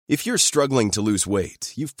If you're struggling to lose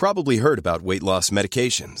weight, you've probably heard about weight loss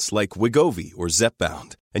medications like Wegovy or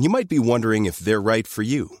Zepbound, and you might be wondering if they're right for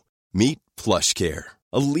you. Meet PlushCare,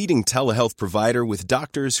 a leading telehealth provider with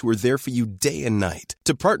doctors who are there for you day and night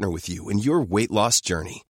to partner with you in your weight loss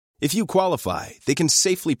journey. If you qualify, they can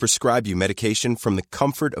safely prescribe you medication from the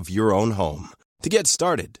comfort of your own home. To get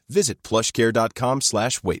started, visit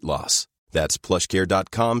plushcare.com/weightloss. That's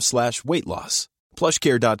plushcare.com/weightloss.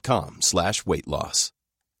 plushcare.com/weightloss.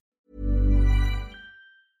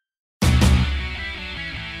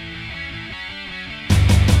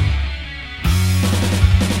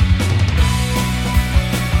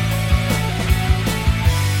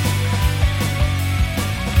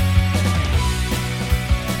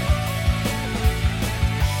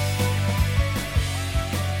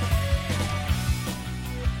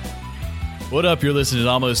 What up? You're listening to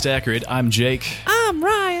Almost Accurate. I'm Jake. I'm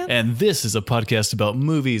Ryan. And this is a podcast about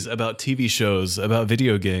movies, about TV shows, about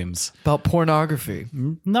video games. About pornography.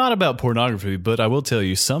 Not about pornography, but I will tell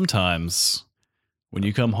you, sometimes when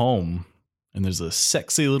you come home and there's a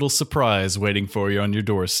sexy little surprise waiting for you on your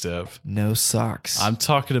doorstep. No socks. I'm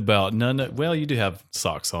talking about none. Well, you do have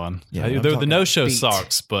socks on. Yeah, They're the no-show feet.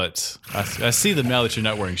 socks, but I see them now that you're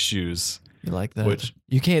not wearing shoes. You like that? Which-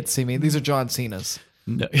 You can't see me. These are John Cena's.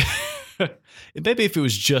 No. Maybe if it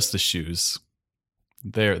was just the shoes,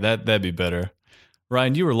 that'd be better.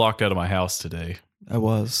 Ryan, you were locked out of my house today. I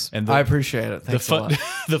was. And I appreciate it. Thanks a lot.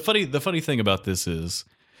 the funny thing about this is,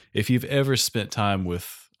 if you've ever spent time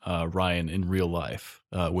with Ryan in real life,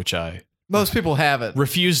 which I Most people haven't.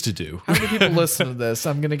 refuse to do, How many people listen to this?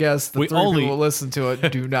 I'm going to guess the We three only- people who listen to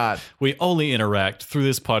it do not. we only interact through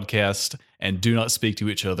this podcast and do not speak to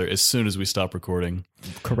each other as soon as we stop recording.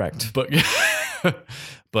 Correct. But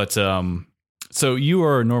but so you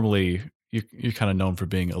are normally you're kind of known for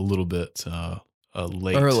being a little bit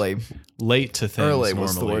late to things. Early normally.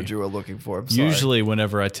 was the word you were looking for. I'm sorry. Usually,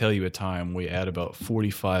 whenever I tell you a time, we add about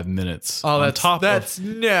 45 minutes. Oh, on top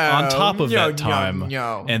of that time,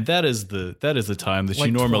 No. and that is the time that Like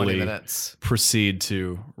you 20 normally minutes. proceed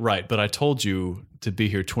to. Right, but I told you to be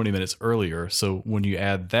here 20 minutes earlier. So when you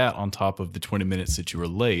add that on top of the 20 minutes that you were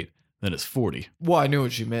late, then it's 40. Well, I knew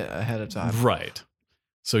what you meant ahead of time. Right.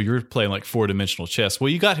 So you're playing like 4-dimensional chess. Well,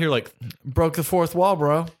 you got here like Broke the fourth wall,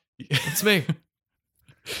 bro. It's me.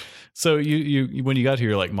 so you when you got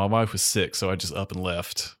here, like my wife was sick, so I just up and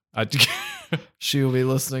left. She will be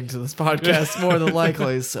listening to this podcast more than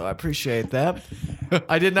likely, so I appreciate that.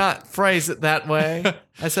 I did not phrase it that way.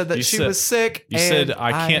 I said that she was sick. You said,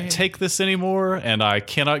 I can't take this anymore, and I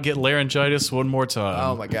cannot get laryngitis one more time.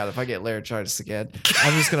 Oh my God, if I get laryngitis again,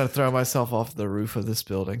 I'm just going to throw myself off the roof of this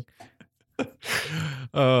building.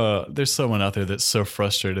 There's someone out there that's so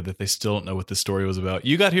frustrated that they still don't know what the story was about.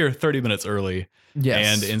 You got here 30 minutes early,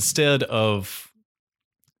 Yes. and instead of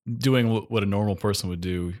doing what a normal person would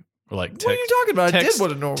do, or like What are you talking about? I did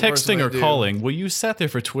what a normal person texting or would do. calling. Well, you sat there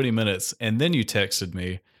for 20 minutes, and then you texted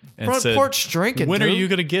me and Front said, porch drinking, when are dude. you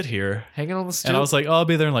going to get here? Hanging on the stoop. And I was like, oh, I'll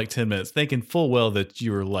be there in like 10 minutes, thinking full well that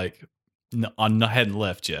you were like, hadn't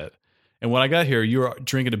left yet. And when I got here, you were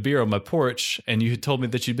drinking a beer on my porch, and you had told me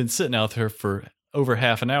that you'd been sitting out there for over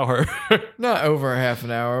half an hour. Not over a half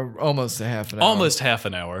an hour, almost a half an hour. Almost half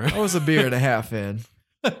an hour. I was a beer and a half in.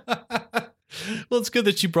 Well, it's good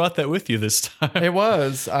that you brought that with you this time. It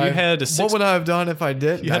was. had a six- What would I have done if I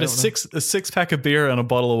didn't? You had I a don't know. six pack of beer and a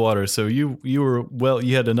bottle of water, so you were well.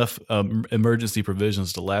 You had enough emergency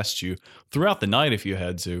provisions to last you throughout the night if you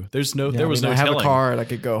had to. There was I no have telling. a car and I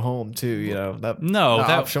could go home too. You know that. No, the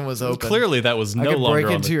that option was open. Clearly, that was I no could longer break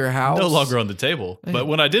on into the, your house. No longer on the table. But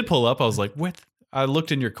when I did pull up, I was like, "What?" I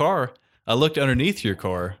looked in your car. I looked underneath your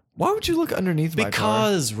car. Why would you look underneath my car?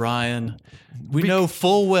 Because Ryan, we know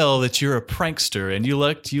full well that you're a prankster and you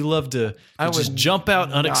love to just would jump out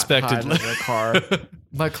Not unexpectedly. hide in the car.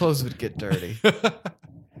 My clothes would get dirty.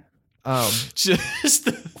 Just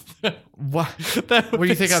What? that would What do you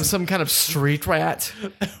be think? I'm some kind of street rat?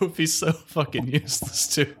 That would be so fucking useless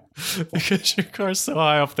too, because your car's so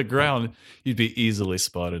high off the ground, you'd be easily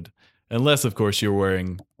spotted, unless of course you're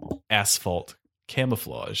wearing asphalt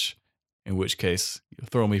camouflage, in which case you'll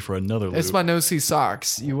throw me for another loop. It's my no-see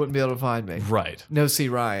socks. You wouldn't be able to find me. Right. No-see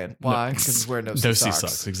Ryan. Why? Because we're no-see No-see socks.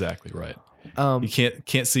 socks. Exactly right. You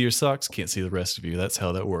can't see your socks, can't see the rest of you. That's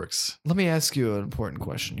how that works. Let me ask you an important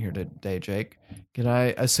question here today, Jake. Can I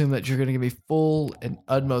assume that you're going to give me full and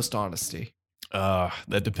utmost honesty?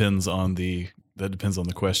 That depends on the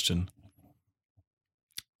question.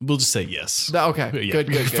 We'll just say yes. No, okay, Yeah. good.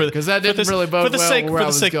 Because that For didn't the- really for bode the well sake- where for I the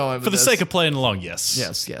was sake- going. For with the this. sake of playing along, yes.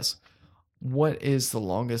 Yes. What is the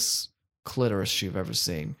longest clitoris you've ever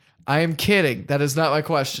seen? I am kidding. That is not my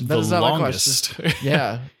question. That The is not longest. my question.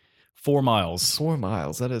 Yeah. 4 miles. 4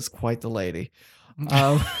 miles. That is quite the lady.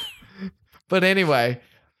 But anyway,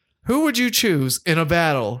 who would you choose in a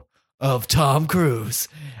battle of Tom Cruise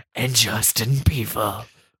and Justin Bieber?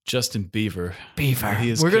 Justin Bieber. Beaver.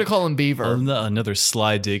 We're going to call him Beaver. Another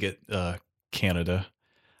sly dig at Canada.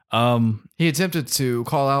 He attempted to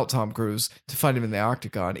call out Tom Cruise to fight him in the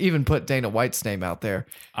octagon, even put Dana White's name out there.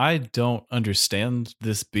 I don't understand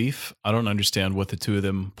this beef. I don't understand what the two of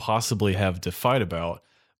them possibly have to fight about.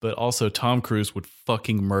 But also, Tom Cruise would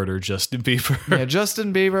fucking murder Justin Bieber. Yeah,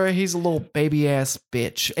 Justin Bieber, he's a little baby ass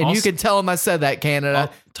bitch. And also, you can tell him I said that, Canada.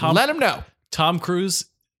 Let him know. Tom Cruise,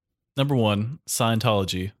 number one,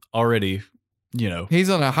 Scientology, already, he's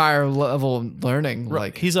on a higher level of learning.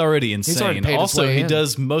 Like he's already insane. He's already also, he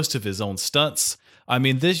does most of his own stunts. I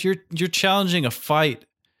mean, you're challenging a fight.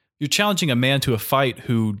 You're challenging a man to a fight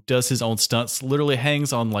who does his own stunts, literally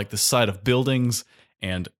hangs on like the side of buildings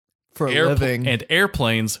and for a living and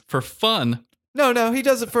airplanes for fun. No, he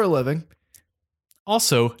does it for a living.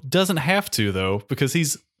 Also, doesn't have to though, because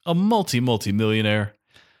he's a multi-millionaire.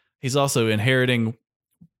 He's also inheriting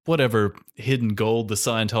whatever hidden gold the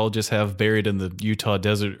Scientologists have buried in the Utah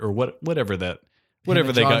desert, or whatever they got.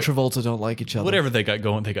 Travolta don't like each other. Whatever they got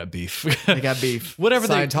going, they got beef. They got beef.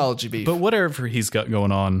 Scientology beef. But whatever he's got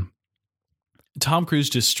going on, Tom Cruise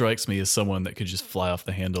just strikes me as someone that could just fly off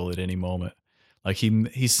the handle at any moment. Like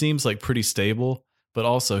he seems like pretty stable, but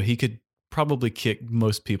also he could probably kick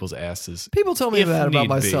most people's asses. People tell me that about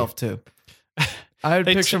myself too. I would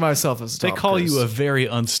picture myself as Tom They call Cruise. you a very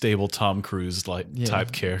unstable Tom Cruise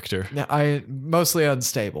type character. I mostly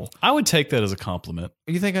unstable. I would take that as a compliment.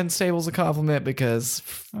 You think unstable is a compliment? Because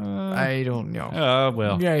I don't know.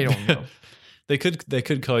 Well, yeah, I don't know. They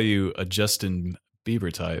could call you a Justin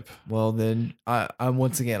Bieber type. Well, then I'm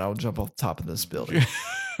once again I'll jump off the top of this building.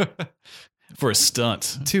 For a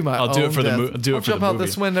stunt. I'll do it for death. the I'll jump out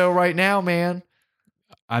this window right now, man.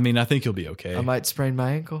 I mean, I think you'll be okay. I might sprain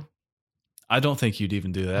my ankle. I don't think you'd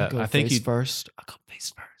even do that. I think you'd first. I'll go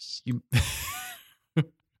face first.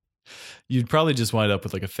 You'd probably just wind up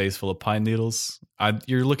with like a face full of pine needles.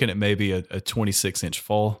 You're looking at maybe a 26-inch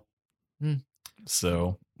fall.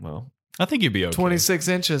 So, well, I think you'd be okay. 26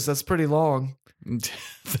 inches. That's pretty long. The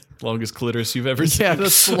longest clitoris you've ever seen. Yeah,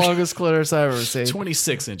 that's the longest clitoris I've ever seen.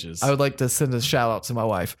 26 inches. I would like to send a shout out to my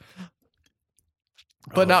wife,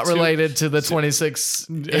 but not related to the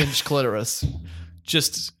 26-inch clitoris.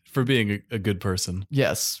 Just for being a good person.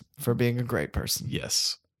 Yes, for being a great person.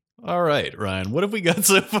 Yes. All right, Ryan. What have we got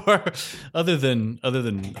so far? Other than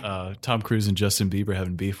Tom Cruise and Justin Bieber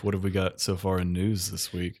having beef, what have we got so far in news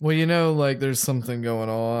this week? Well, like there's something going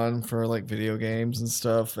on for like video games and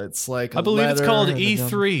stuff. It's like I believe it's called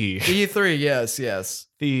E3. E3, yes.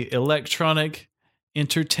 The Electronic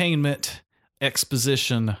Entertainment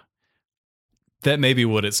Exposition. That may be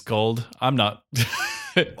what it's called. I'm not.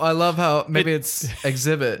 I love how maybe it's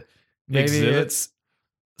exhibit. Maybe it's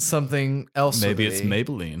something else. Maybe it's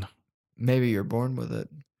Maybelline. Maybe you're born with it.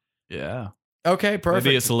 Yeah. Okay, perfect.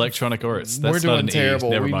 Maybe it's Electronic Arts. That's We're doing not an terrible.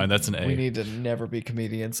 E. Never mind. That's an A. We need to never be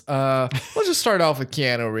comedians. We'll just start off with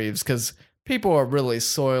Keanu Reeves because people are really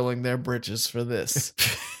soiling their britches for this.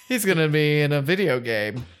 He's going to be in a video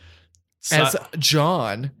game as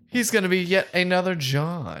John. He's going to be yet another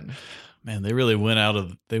John. Man, they really went out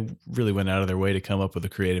of their way to come up with a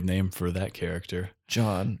creative name for that character.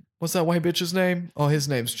 John. What's that white bitch's name? Oh, his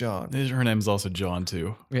name's John. Her name's also John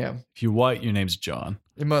too. Yeah. If you're white, your name's John.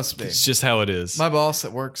 It must be. It's just how it is. My boss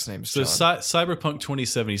at work's name's John. So Cyberpunk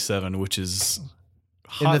 2077, which is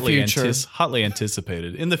hotly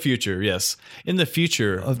anticipated. In the future, yes. In the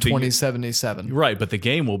future of 2077. Right, but the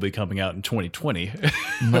game will be coming out in 2020.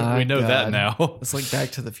 We know that now. It's like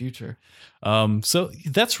Back to the Future. So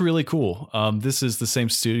that's really cool. This is the same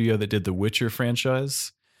studio that did the Witcher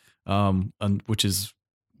franchise, which is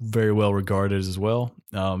very well regarded as well.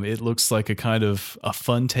 It looks like a kind of a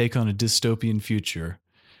fun take on a dystopian future.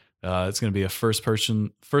 It's going to be a first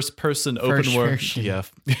person open world. Yeah,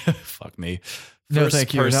 fuck me. No,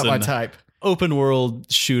 thank you. Not my type. Open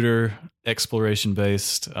world shooter, exploration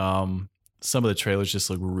based. Some of the trailers just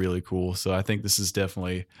look really cool. So I think this is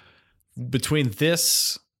definitely between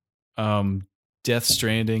this, Death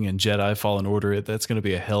Stranding and Jedi Fallen Order. That's going to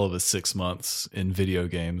be a hell of a 6 months in video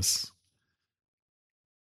games.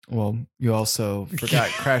 Well, you also forgot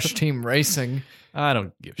Crash Team Racing. I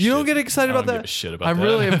don't give a shit. You don't get excited about that? I don't give a shit about I that.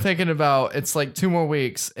 really am thinking about, it's like 2 more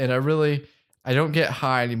weeks, and I don't get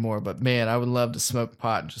high anymore, but man, I would love to smoke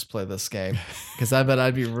pot and just play this game, because I bet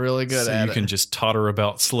I'd be really good at it. So you can just totter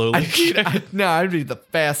about slowly? I'd be the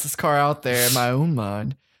fastest car out there in my own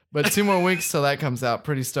mind. But 2 more weeks till that comes out.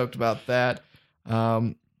 Pretty stoked about that.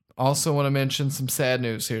 Also want to mention some sad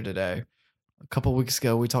news here today. A couple weeks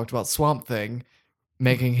ago, we talked about Swamp Thing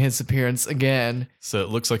making his appearance again. So it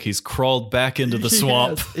looks like he's crawled back into the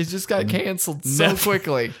swamp. Yes, it just got canceled so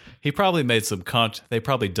quickly. He probably made some they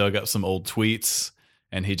probably dug up some old tweets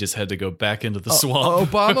and he just had to go back into the swamp.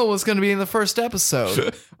 Obama was going to be in the first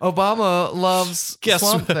episode. Obama loves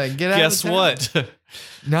Swamp Thing. Get out Guess of town. what?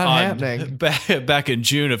 Not happening. Back in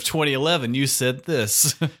June of 2011, you said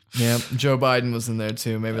this. Yeah, Joe Biden was in there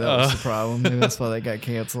too. Maybe that was the problem. Maybe that's why they got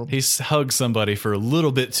canceled. He hugged somebody for a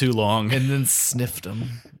little bit too long. And then sniffed them.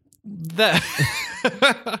 That.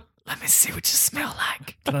 Let me see what you smell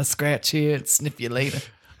like. Can I scratch you and sniff you later?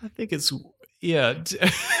 I think it's, yeah.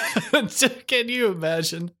 Can you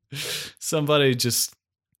imagine somebody just,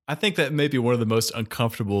 I think that may be one of the most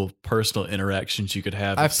uncomfortable personal interactions you could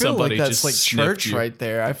have. I if feel somebody like that's just like sniffed church you. right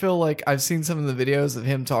there. I feel like I've seen some of the videos of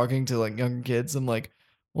him talking to like young kids. I'm like,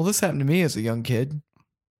 well, this happened to me as a young kid.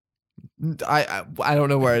 I don't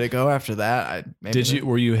know where to go after that.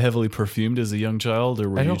 Were you heavily perfumed as a young child, or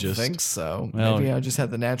were I you don't just? think so. Well, Maybe I just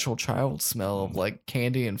had the natural child smell of like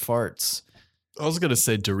candy and farts. I was gonna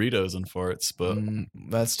say Doritos and farts, but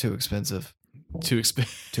That's too expensive. too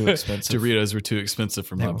expensive. Too expensive. Doritos were too expensive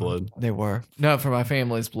for my blood. They were. No, for my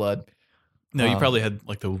family's blood. No, you probably had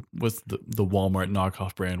like the Walmart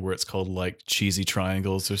knockoff brand where it's called like cheesy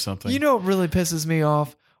triangles or something. You know what really pisses me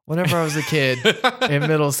off? Whenever I was a kid in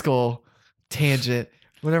middle school, tangent.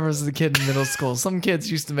 Whenever I was a kid in middle school, some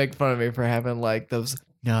kids used to make fun of me for having like those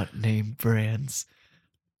not named brands.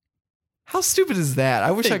 How stupid is that?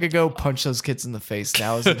 I wish I could go punch those kids in the face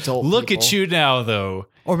now as adult Look people. at you now, though.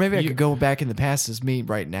 Or maybe I could go back in the past as me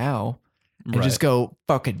right now and just go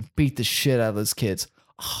fucking beat the shit out of those kids.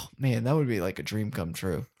 Oh man, that would be like a dream come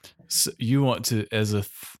true. So you want to, as a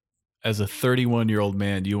 31-year-old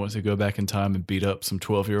man, you want to go back in time and beat up some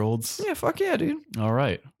 12-year-olds? Yeah, fuck yeah, dude. All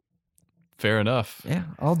right. Fair enough. Yeah,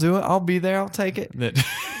 I'll do it. I'll be there. I'll take it. That-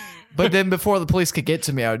 But then before the police could get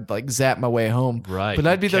to me, I would like zap my way home. Right. But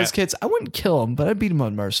I'd be those kids. I wouldn't kill them, but I'd beat them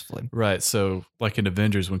unmercifully. Right. So, like in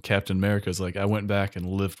Avengers, when Captain America's like, I went back and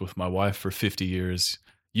lived with my wife for 50 years.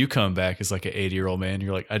 You come back as like an 80-year-old man.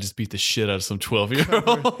 You're like, I just beat the shit out of some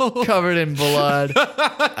 12-year-old. Covered in blood,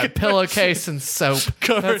 a pillowcase and soap.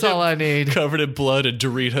 That's all I need. Covered in blood and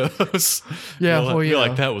Doritos. Yeah, You're like, well, you're yeah.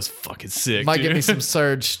 like, that was fucking sick. Might dude. get me some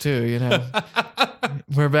surge too, you know.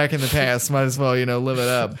 We're back in the past. Might as well, live it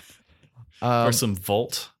up. Or some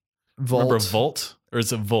Volt. Volt. Remember Volt? Or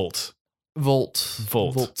is it Volt?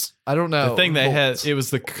 Volt. I don't know. The thing they Volt. had, it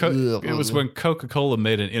was it was when Coca-Cola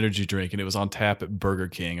made an energy drink and it was on tap at Burger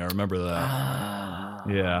King. I remember that.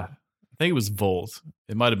 Yeah. I think it was Volt.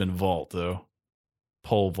 It might have been Vault though.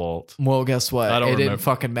 Pole Vault. Well, guess what? I don't It remember. didn't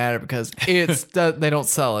fucking matter because they don't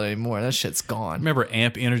sell it anymore. That shit's gone. Remember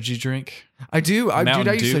Amp energy drink? I do. I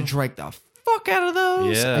Mountain used to Dew? drink the fuck out of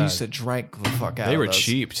those. Yeah. I used to drink the fuck out They of were those.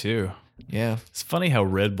 cheap too. Yeah. It's funny how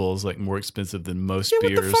Red Bull is like more expensive than most Yeah,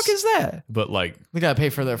 beers. what the fuck is that? But like They gotta pay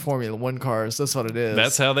for their Formula One cars. That's what it is.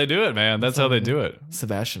 that's how they do it, man. That's how they do it.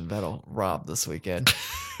 Sebastian Vettel robbed this weekend.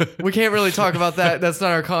 We can't really talk about that. That's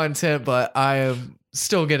not our content, but I am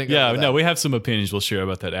still getting Yeah, over that. no, we have some opinions we'll share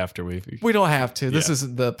about that after we We don't have to. This Yeah.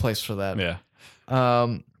 isn't the place for that. Yeah.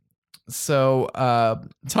 So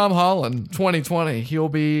Tom Holland, 2020, he'll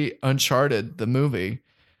be Uncharted, the movie,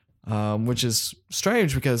 which is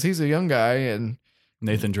strange because he's a young guy and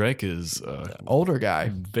Nathan Drake is older guy.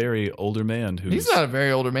 very older man who's He's not a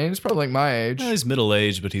very older man. He's probably like my age. he's middle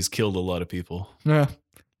aged, but he's killed a lot of people. Yeah.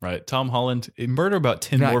 Right. Tom Holland, murder about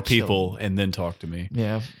 10 Not more killed. people and then talk to me.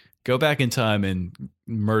 Yeah. Go back in time and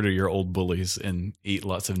murder your old bullies and eat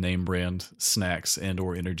lots of name brand snacks and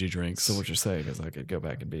or energy drinks. So what you're saying is I could go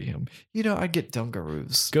back and be him. I'd get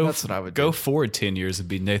Dunkaroos. Go, That's what I would go do. forward 10 years and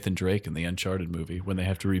be Nathan Drake in the Uncharted movie when they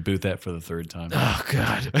have to reboot that for the third time. Oh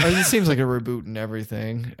God! It seems like a reboot and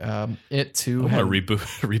everything. It too. I want to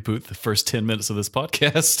reboot the first 10 minutes of this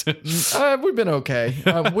podcast. We've been okay.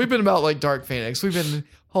 We've been about like Dark Phoenix. We've been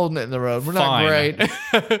holding it in the road. We're not Fine.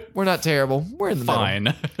 great. We're not terrible. We're in the Fine.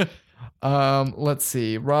 middle. Let's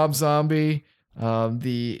see. Rob Zombie,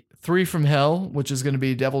 the Three from Hell, which is going to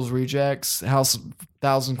be Devil's Rejects, House of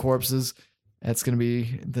 1,000 Corpses. That's going to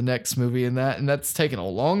be the next movie in that, and that's taken a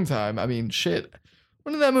long time. I mean, shit.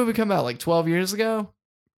 When did that movie come out? Like 12 years ago?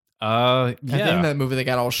 Yeah. I think that movie they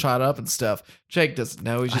got all shot up and stuff. Jake doesn't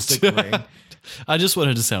know. He's just agreeing. I just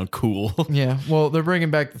wanted to sound cool. Yeah, well, they're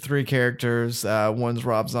bringing back the three characters. One's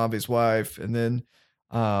Rob Zombie's wife, and then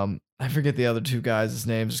I forget the other two guys'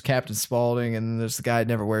 names. There's Captain Spaulding, and then there's the guy that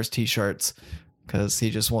never wears t-shirts. because he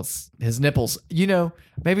just wants his nipples.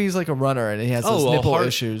 Maybe he's like a runner and he has those nipple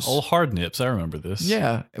issues. Old hard nips. I remember this.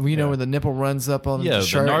 Yeah, where the nipple runs up on the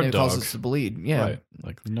shirt and it causes it to bleed. Yeah, right.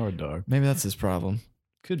 Like the Nard dog. Maybe that's his problem.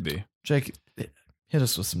 Could be. Jake, hit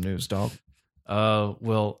us with some news, dog.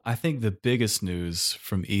 Well, I think the biggest news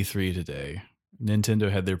from E3 today,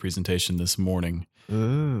 Nintendo had their presentation this morning.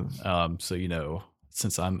 Ooh. So,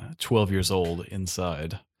 since I'm 12 years old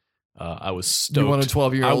inside, I was stoked. You want a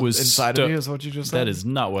 12-year-old inside of you is what you just said? That is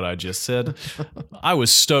not what I just said. I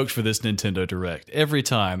was stoked for this Nintendo Direct. Every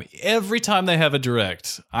time they have a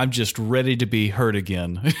Direct, I'm just ready to be hurt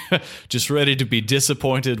again. Just ready to be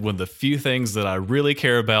disappointed when the few things that I really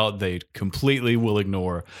care about, they completely will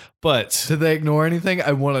ignore. But did they ignore anything?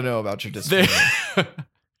 I want to know about your disappointment.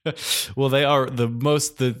 Well, they are that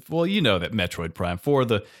Metroid Prime 4,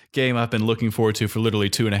 the game I've been looking forward to for literally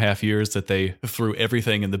 2.5 years, that they threw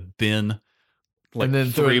everything in the bin and then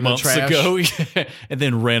 3 months ago and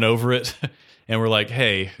then ran over it. And we're like,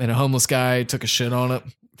 hey. And a homeless guy took a shit on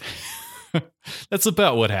it. That's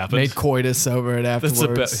about what happened. Made coitus over it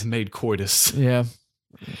afterwards. Made coitus. Yeah.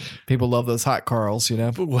 People love those hot Carls,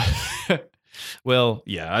 Well,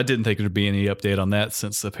 yeah, I didn't think there'd be any update on that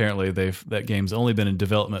since apparently that game's only been in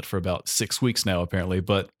development for about 6 weeks now, apparently.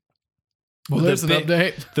 But there's an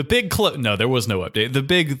update. No, there was no update. The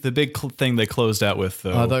big thing they closed out with,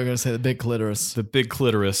 though. I thought you were going to say the big clitoris. The big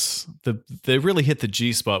clitoris. They really hit the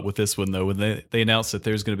G spot with this one, though, when they announced that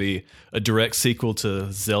there's going to be a direct sequel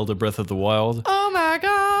to Zelda Breath of the Wild. Oh my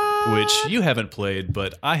god! Which you haven't played,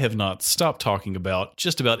 but I have not stopped talking about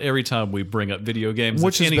just about every time we bring up video games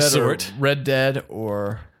of any sort. Red Dead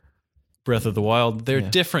or Breath of the Wild? They're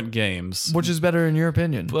different games. Which is better in your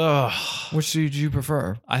opinion? Which do you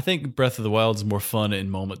prefer? I think Breath of the Wild is more fun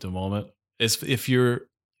in moment to moment. If you're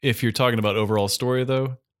talking about overall story,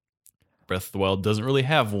 though, Breath of the Wild doesn't really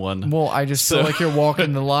have one. Well, I just feel like you're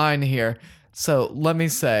walking the line here. So let me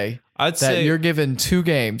say that you're given 2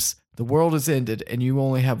 games. The world has ended, and you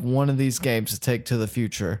only have one of these games to take to the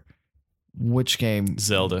future. Which game?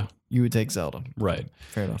 Zelda. You would take Zelda. Right.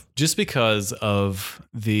 Fair enough. Just because of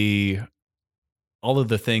all of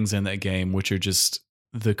the things in that game, which are just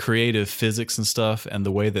the creative physics and stuff, and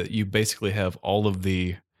the way that you basically have all of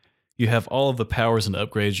the powers and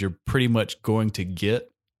upgrades you're pretty much going to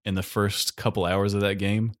get in the first couple hours of that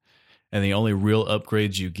game. And the only real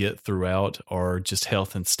upgrades you get throughout are just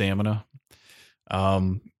health and stamina.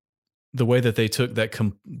 The way that they took that,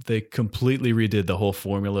 they completely redid the whole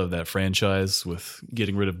formula of that franchise with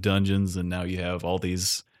getting rid of dungeons, and now you have all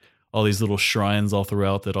these little shrines all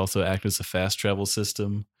throughout that also act as a fast travel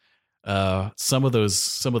system. Some of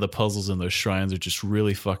the puzzles in those shrines are just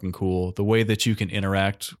really fucking cool. The way that you can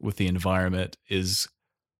interact with the environment is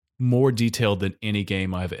more detailed than any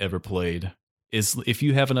game I've ever played. If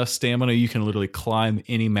you have enough stamina, you can literally climb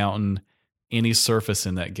any mountain, any surface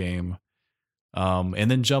in that game. And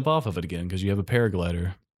then jump off of it again because you have a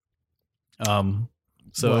paraglider.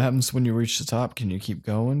 So what happens when you reach the top? Can you keep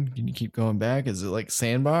going? Can you keep going back? Is it like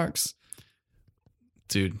Sandbox?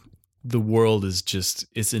 Dude, the world is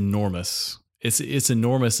it's enormous. It's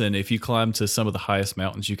enormous, and if you climb to some of the highest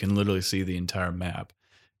mountains, you can literally see the entire map.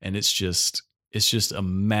 And it's just a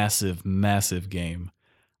massive, massive game.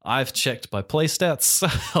 I've checked my play stats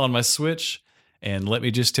on my Switch, and let me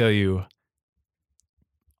just tell you,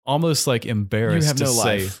 almost like embarrassed to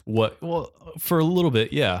say what. Well, for a little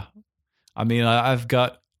bit, yeah. I mean, I've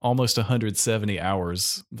got almost 170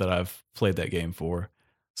 hours that I've played that game for.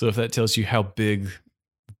 So if that tells you how big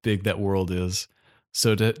that world is,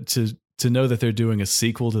 so to know that they're doing a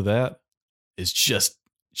sequel to that is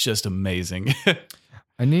just amazing.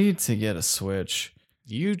 I need to get a Switch.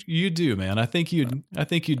 You do, man. I think you'd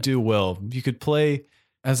do well. You could play.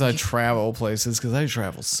 As I travel places, because I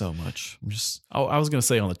travel so much. I was going to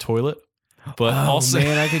say on the toilet, but also.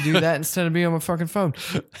 Man, I could do that instead of being on my fucking phone.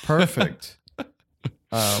 Perfect.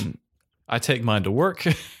 I take mine to work.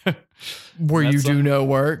 Where you do no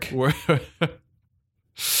work.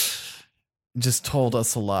 Just told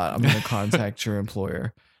us a lot. I'm going to contact your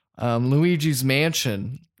employer. Luigi's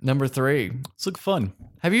Mansion, number 3. It's look fun.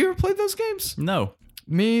 Have you ever played those games? No.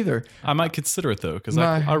 Me either. I might consider it, though, because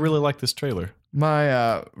I really like this trailer.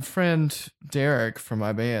 My friend Derek from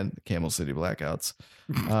my band, Camel City Blackouts.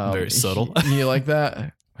 Very subtle. You like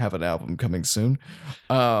that? Have an album coming soon.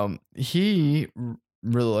 He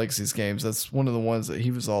really likes these games. That's one of the ones that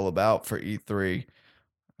he was all about for E3.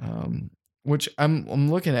 Which I'm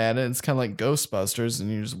looking at it. It's kind of like Ghostbusters, and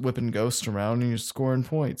you're just whipping ghosts around and you're scoring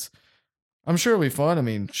points. I'm sure it'll be fun. I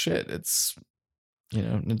mean, shit, it's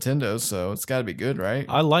Nintendo, so it's got to be good, right?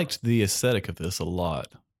 I liked the aesthetic of this a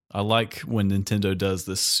lot. I like when Nintendo does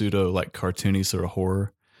this pseudo like cartoony sort of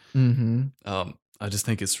horror. Mm-hmm. I just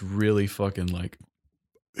think it's really fucking like,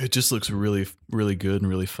 it just looks really, really good and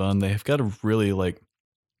really fun. They've got a really like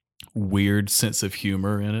weird sense of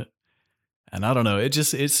humor in it. And I don't know, it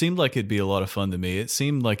seemed like it'd be a lot of fun to me. It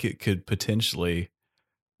seemed like it could potentially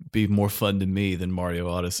be more fun to me than Mario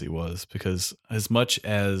Odyssey was, because as much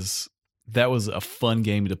as that was a fun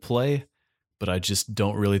game to play, but I just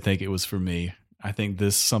don't really think it was for me. I think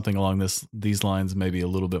something along these lines may be a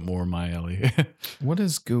little bit more my alley. What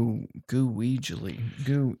is Gooigi?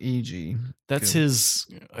 That's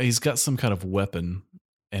he's got some kind of weapon,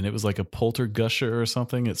 and it was like a poltergusher or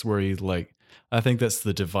something. It's where he like, I think that's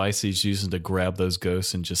the device he's using to grab those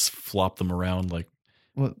ghosts and just flop them around like.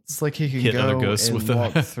 Well, it's like he can hit go other ghosts and with them.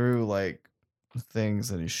 walk through like things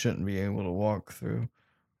that he shouldn't be able to walk through.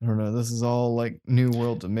 I don't know. This is all like new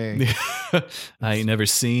world to me. I ain't never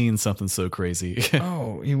seen something so crazy.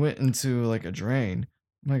 Oh, he went into like a drain.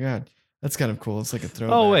 Oh my God. That's kind of cool. It's like a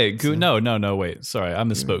throwback. Oh wait, So- no, wait. Sorry, I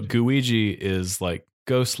misspoke. Gooigi is like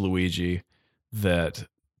Ghost Luigi that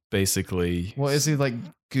basically. Well, is he like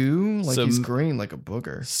goo? Like So- he's green like a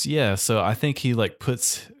booger. Yeah, so I think he like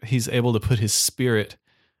he's able to put his spirit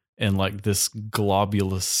in like this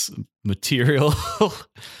globulous material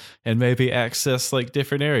and maybe access like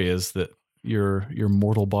different areas that your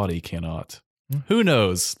mortal body cannot. Who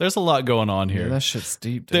knows? There's a lot going on Yeah, here. that shit's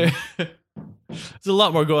deep. Dude. There's a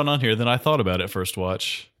lot more going on here than I thought about at first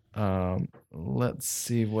watch. Let's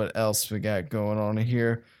see what else we got going on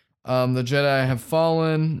here. The Jedi have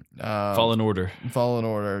fallen. Fallen Order. Fallen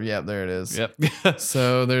Order. Yeah, there it is. Yep.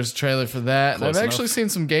 So there's a trailer for that. And Close I've actually enough. seen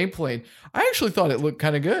some gameplay. I actually thought it looked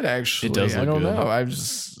kind of good, actually. It does I look don't good. know. I'm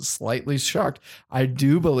just slightly shocked. I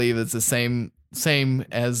do believe it's the same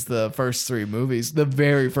as the first three movies. The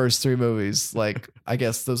very first three movies. Like, I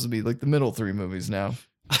guess those would be like the middle three movies now.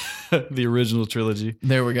 The original trilogy.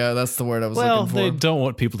 There we go. That's the word I was Well, looking they for. don't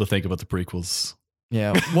want people to think about the prequels.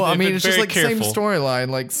 Yeah. Well, I They've mean, been it's just very like same careful. storyline,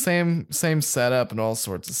 like same setup and all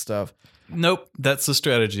sorts of stuff. Nope, that's the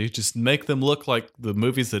strategy. Just make them look like the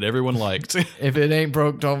movies that everyone liked. If it ain't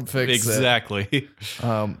broke, don't fix Exactly. it.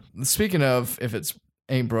 Speaking of, if it's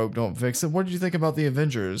ain't broke, don't fix it. What did you think about the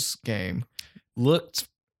Avengers game? Looked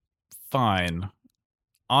fine.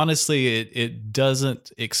 Honestly, it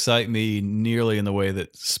doesn't excite me nearly in the way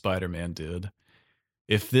that Spider-Man did.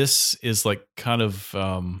 If this is like kind of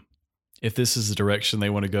if this is the direction they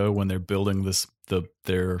want to go when they're building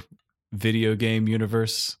their video game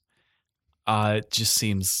universe, it just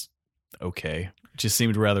seems okay. It just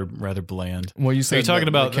seemed rather bland. Well, you Are said you talking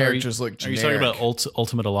about the characters look Are generic. you talking about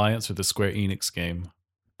Ultimate Alliance or the Square Enix game?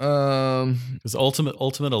 Because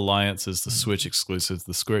Ultimate Alliance is the Switch exclusive.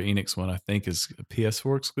 The Square Enix one, I think, is a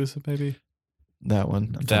PS4 exclusive, maybe. that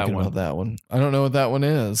one. I'm That talking one. about that one. I don't know what that one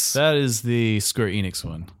is. That is the Square Enix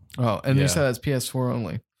one. Oh, and Yeah. you said that's PS4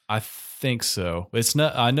 only. I think so. It's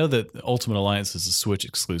not. I know that Ultimate Alliance is a Switch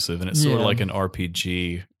exclusive, and it's sort of Yeah. like an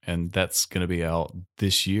RPG, and that's going to be out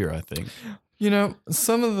this year, I think. You know,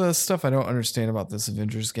 some of the stuff I don't understand about this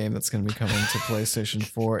Avengers game that's going to be coming to PlayStation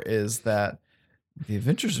 4 is that the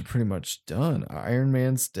Avengers are pretty much done. Iron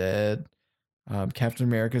Man's dead. Captain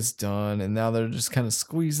America's done. And now they're just kind of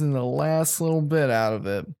squeezing the last little bit out of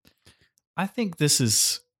it. I think this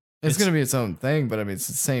is. It's going to be its own thing, but I mean, it's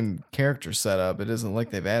the same character setup. It isn't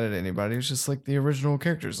like they've added anybody. It's just like the original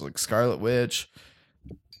characters, like Scarlet Witch,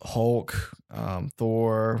 Hulk,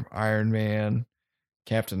 Thor, Iron Man,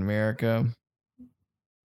 Captain America.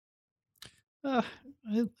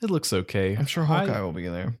 It looks okay. I'm sure Hawkeye will be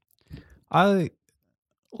in there. I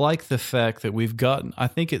like the fact that we've gotten. I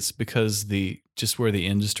think it's because just where the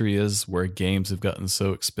industry is, where games have gotten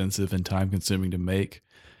so expensive and time consuming to make.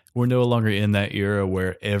 We're no longer in that era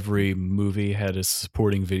where every movie had a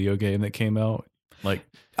supporting video game that came out. Like,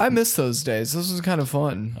 I miss those days. This was kind of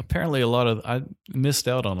fun. apparently I missed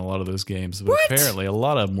out on a lot of those games, but What? apparently a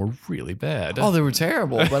lot of them were really bad. Oh, they were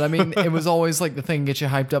terrible. But I mean, it was always like the thing to get you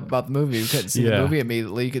hyped up about the movie. You couldn't see the Yeah. movie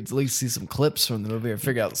immediately. You could at least see some clips from the movie or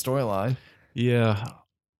figure out the storyline. Yeah.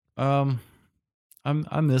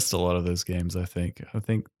 I missed a lot of those games, I think,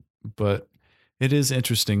 but it is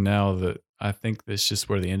interesting now that I think that's just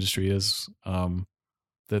where the industry is,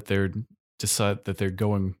 that they're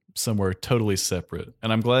going somewhere totally separate.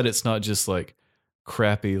 And I'm glad it's not just like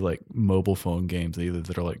crappy, like mobile phone games either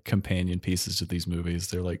that are like companion pieces to these movies.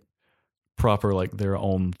 They're like proper, like their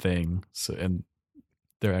own thing. So, and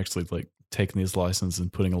they're actually like taking these licenses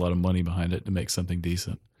and putting a lot of money behind it to make something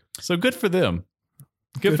decent. So good for them.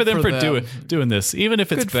 Good for them for doing this, even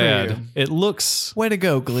if it's Good for bad. you. It looks Way to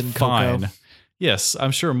go, Glenn fine. Coco. Yes,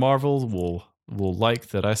 I'm sure Marvel will will like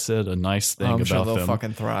that I said a nice thing I'm about sure they'll them.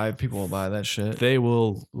 fucking thrive. People will buy that shit. They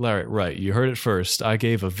will. Right. You heard it first. I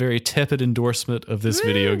gave a very tepid endorsement of this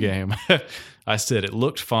video game. I said it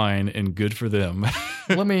looked fine and good for them.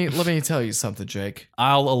 let me tell you something, Jake.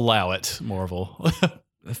 I'll allow it, Marvel.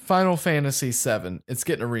 Final Fantasy VII. It's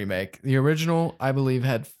getting a remake. The original, I believe,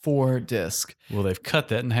 had 4 discs. Well, they've cut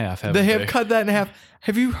that in half, haven't They they? have cut that in half.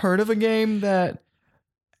 Have you heard of a game that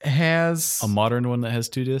has a modern one that has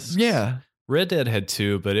 2 discs? Yeah. Red Dead had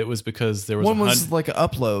 2, but it was because there was One was like an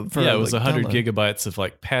upload for it was like 100 download. gigabytes of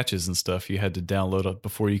like patches and stuff you had to download up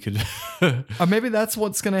before you could. Or maybe that's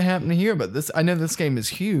what's going to happen here, but I know this game is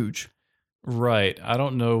huge. Right. I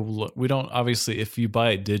don't know. We don't, obviously, if you buy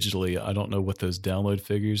it digitally, I don't know what those download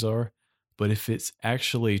figures are. But if it's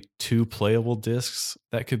actually 2 playable discs,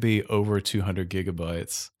 that could be over 200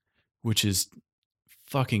 gigabytes, which is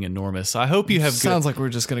fucking enormous. I hope you have Sounds like we're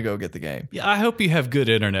just going to go get the game. Yeah, I hope you have good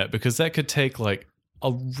internet because that could take like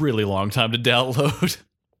a really long time to download.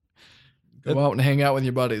 Go out and hang out with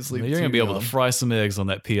your buddies. Leave You're the going to be TV able on. to fry some eggs on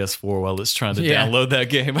that PS4 while it's trying to Yeah. download that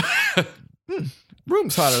game.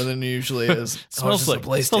 Room's hotter than it usually is. Smells like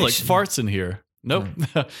farts in here. Nope.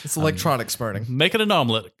 It's electronics burning. Making an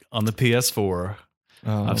omelet on the PS4.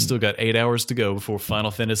 I've still got 8 hours to go before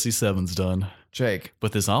Final Fantasy VII's done. Jake,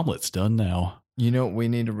 But this omelet's done now. you know what we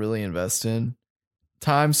need to really invest in?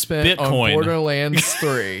 Time spent on Bitcoin. Borderlands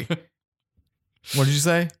 3. What did you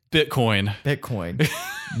say? Bitcoin. Bitcoin.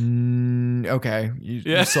 Okay,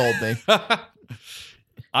 you sold me.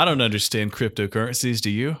 I don't understand cryptocurrencies, do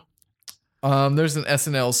you? There's an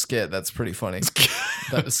SNL skit that's pretty funny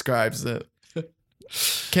that describes it.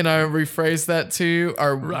 Can I rephrase that too?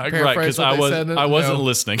 Or Right, paraphrase because what they said? I wasn't No.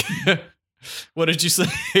 listening. What did you say?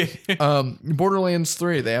 Borderlands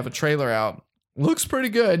 3, they have a trailer out. Looks pretty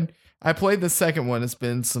good. I played the second one. It's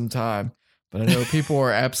been some time. But I know people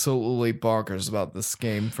are absolutely bonkers about this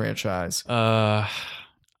game franchise. I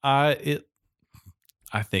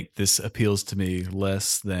think this appeals to me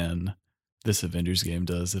less than this Avengers game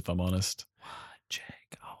does, if I'm honest.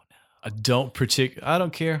 Jake, oh no. I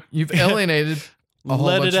don't care. You've alienated a whole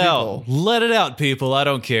Let bunch it of out. people. Let it out, people. I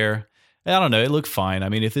don't care. I don't know. It looked fine. I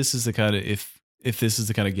mean, if this is the kind of if this is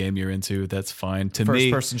the kind of game you're into, that's fine. To First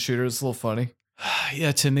me, person shooter is a little funny.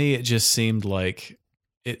 yeah, to me, it seemed like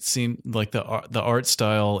the art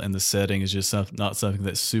style and the setting is just not something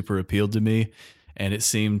that super appealed to me, and it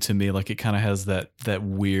seemed to me like it kind of has that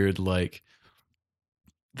weird like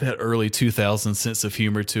that early 2000s sense of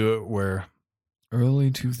humor to it, where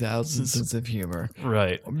Early 2000s sense of humor.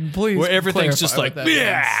 right. Please, Where everything's just clarify like, what that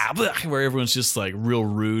yeah, means. blah, where everyone's just like real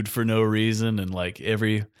rude for no reason, and like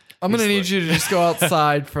every. I'm gonna it's need like- you to just go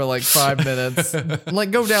outside for like 5 minutes.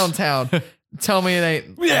 Like go downtown. Tell me it ain't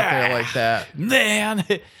out there like that. Man,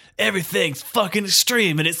 everything's fucking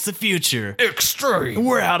extreme, and it's the future. Extreme.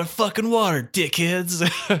 We're out of fucking water, dickheads.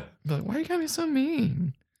 Like, why you gotta be so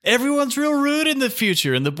mean? Everyone's real rude in the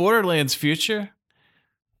future, in the Borderlands future.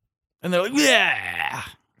 And they're like, yeah.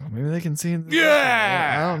 Well, maybe they can see.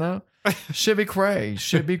 Yeah. I don't know. Should be cray.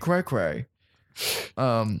 Should be cray cray.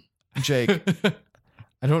 Jake,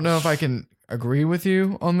 I don't know if I can agree with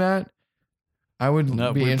you on that. I would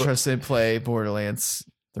No, be we- interested to play Borderlands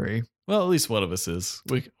 3. Well, at least one of us is.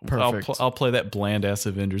 Perfect. I'll play that bland ass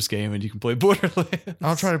Avengers game, and you can play Borderlands.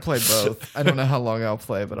 I'll try to play both. I don't know how long I'll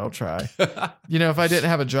play, but I'll try. You know, if I didn't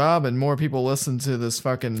have a job and more people listened to this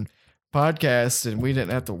fucking podcast and we didn't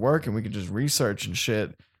have to work and we could just research and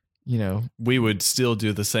shit, you know, We would still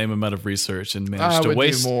do the same amount of research and I manage to would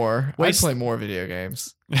waste. do more. waste- I'd play more video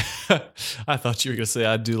games. I thought you were going to say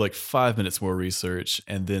I'd do like 5 minutes more research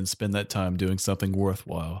and then spend that time doing something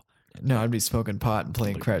worthwhile. No, I'd be smoking pot and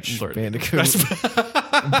playing Crash Lord. Bandicoot.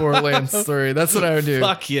 Borderlands 3. That's what I would do.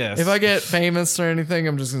 Fuck yes. If I get famous or anything,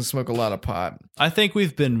 I'm just gonna smoke a lot of pot. I think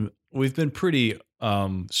we've been pretty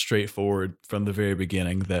straightforward from the very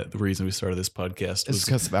beginning that the reason we started this podcast It's was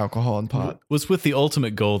because of alcohol and pot. was with the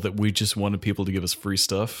ultimate goal that we just wanted people to give us free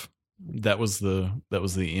stuff. That was the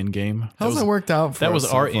end game. How's that worked out for That us was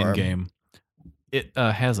so our far? end game. It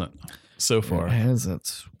hasn't so far, It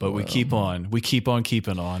hasn't. but we Well, keep on. We keep on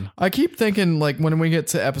keeping on. I keep thinking like when we get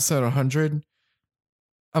to episode 100,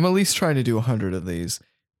 I'm at least trying to do 100 of these.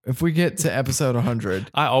 If we get to episode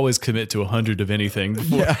 100, I always commit to 100 of anything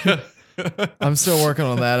before. Yeah. I'm still working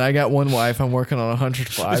on that. I got one wife. I'm working on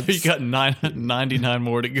 100 wives. You got 99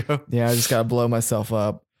 more to go. Yeah, I just gotta blow myself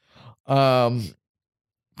up. You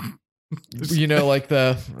know, like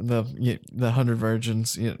the 100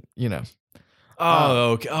 virgins. You know.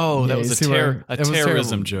 Oh, okay. Oh, yeah, that you was see where- a it was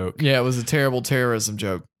terrorism terrible. joke. Yeah, it was a terrible terrorism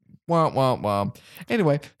joke. Womp womp womp.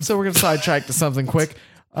 Anyway, so we're gonna sidetrack to something quick.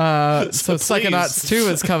 So Psychonauts 2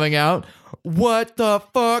 is coming out. What the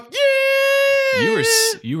fuck? Yeah!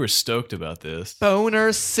 You were stoked about this.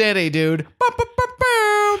 Boner City, dude.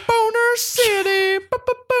 Boner City.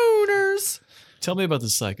 Boners. Tell me about the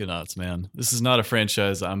Psychonauts, man. This is not a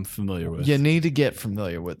franchise I'm familiar with. You need to get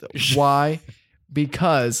familiar with it. Why?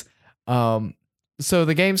 Because so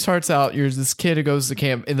the game starts out, you're this kid who goes to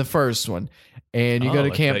camp in the first one, and you go to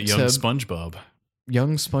like camp that young to SpongeBob.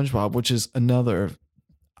 Young SpongeBob, which is another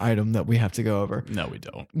item that we have to go over. No, we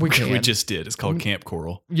don't. We can. We just did. It's called Camp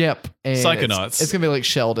Coral. Yep. And Psychonauts. It's gonna be like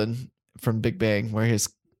Sheldon from Big Bang, where his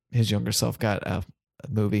younger self got a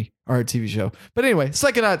movie or a TV show. But anyway,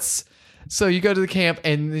 Psychonauts. So you go to the camp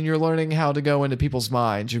and then you're learning how to go into people's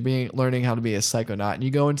minds. You're learning how to be a psychonaut, and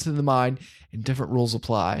you go into the mind and different rules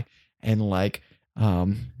apply. And like,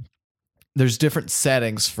 there's different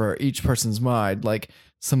settings for each person's mind. Like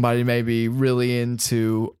somebody may be really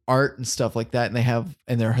into art and stuff like that,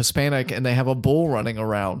 and they're Hispanic and they have a bull running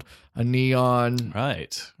around a neon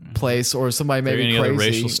place, or somebody may be any crazy. other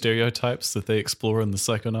racial stereotypes that they explore in the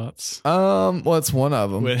Psychonauts? Well, it's one of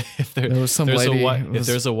them. If There was some lady. if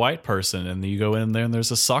there's a white person and you go in there and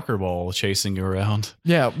there's a soccer ball chasing you around,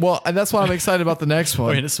 Yeah, well, and that's why I'm excited about the next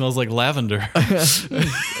one. and it smells like lavender.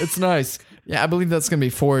 It's nice. Yeah, I believe that's gonna be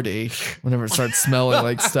 4D whenever it starts smelling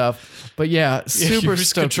like stuff. But yeah, super your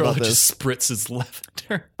stoked controller about this. just spritzes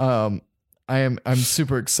lavender. I'm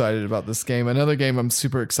super excited about this game. Another game I'm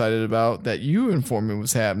super excited about that you informed me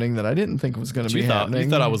was happening that I didn't think was going to be happening. You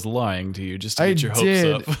thought I was lying to you just to I get your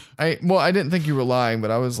did. hopes up. I didn't think you were lying,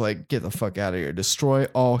 but I was like, get the fuck out of here. Destroy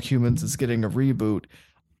All Humans is getting a reboot.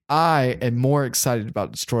 I am more excited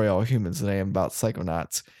about Destroy All Humans than I am about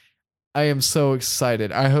Psychonauts. I am so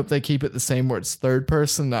excited. I hope they keep it the same where it's third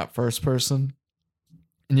person, not first person.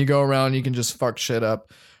 And you go around, you can just fuck shit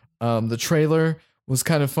up. The trailer was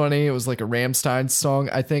kind of funny. It was like a Rammstein song.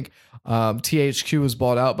 I think THQ was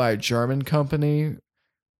bought out by a German company.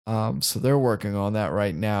 So they're working on that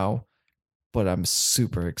right now. But I'm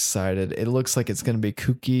super excited. It looks like it's going to be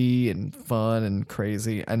kooky and fun and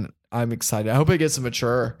crazy. And I'm excited. I hope it gets a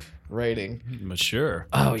mature rating. Mature.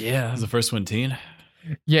 Oh, yeah. Was the first one teen?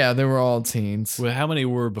 Yeah, they were all teens. Well, how many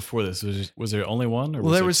were before this? Was there only one, or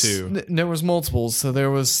Well, there was was two? there was multiples. So there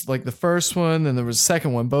was like the first one, then there was the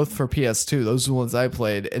second one, both for PS2. Those are the ones I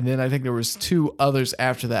played, and then I think there was two others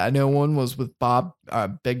after that. I know one was with Bob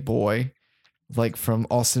Big Boy, like from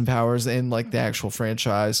Austin Powers, and like the actual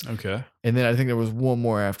franchise. Okay. And then I think there was one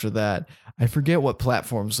more after that. I forget what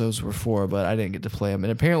platforms those were for, but I didn't get to play them,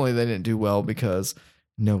 and apparently they didn't do well because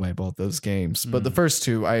nobody bought those games. But the first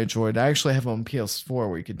two I enjoyed. I actually have them on PS4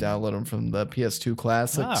 where you could download them from the PS2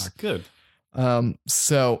 classics. Good.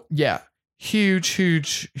 So yeah,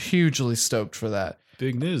 hugely stoked for that.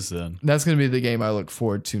 Big news then. That's going to be the game I look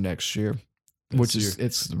forward to next year, which It's is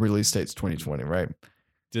its release date's 2020, right?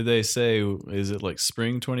 Did they say, is it like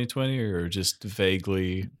spring 2020 or just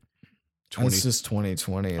vaguely 20? It's just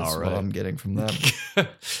 2020 is All what right. I'm getting from them.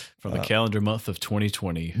 From the calendar month of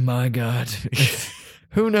 2020. My God.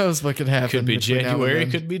 Who knows what could happen? Could be between now and January,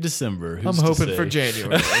 then. could be December. I'm Who's to hoping say? for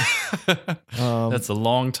January. That's a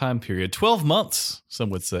long time period. 12 months, some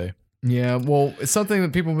would say. Yeah, well, it's something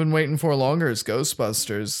that people have been waiting for longer is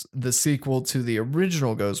Ghostbusters, the sequel to the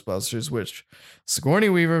original Ghostbusters, which Sigourney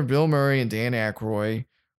Weaver, Bill Murray, and Dan Aykroyd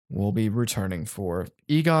will be returning for.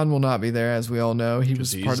 Egon will not be there, as we all know. He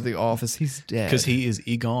was part of The Office. He's dead. Because he is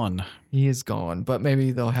Egon. He is gone, but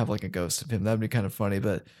maybe they'll have like a ghost of him. That'd be kind of funny,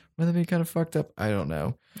 but would that be kind of fucked up? I don't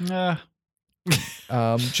know.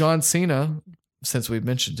 John Cena, since we've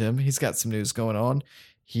mentioned him, he's got some news going on.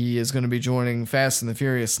 He is going to be joining Fast and the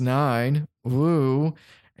Furious 9. Woo.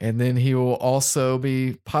 And then he will also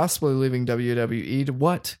be possibly leaving WWE to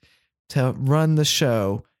what? To run the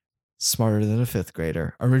show Smarter Than a Fifth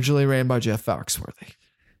Grader, originally ran by Jeff Foxworthy.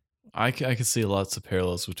 I can see lots of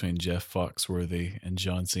parallels between Jeff Foxworthy and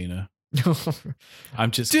John Cena.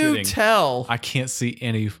 I'm just Do kidding. tell. I can't see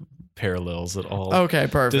any parallels at all. Okay,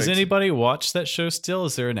 perfect. Does anybody watch that show still?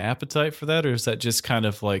 Is there an appetite for that? Or is that just kind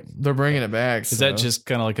of like, They're bringing it back. is that just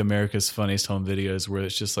kind of like America's Funniest Home Videos where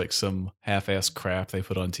it's just like some half-assed crap they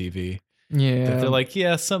put on TV? Yeah. That they're like,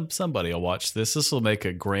 yeah, somebody will watch this. This will make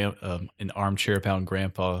an armchair pound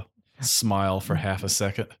grandpa smile for half a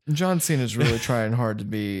second. John Cena's really trying hard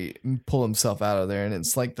to pull himself out of there, and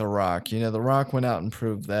it's like The Rock. You know, The Rock went out and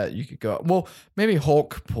proved that you could go. Well, maybe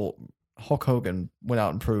Hulk Hogan went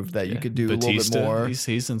out and proved that you could do Batista, a little bit more.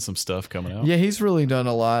 He's in some stuff coming out. Yeah, he's really done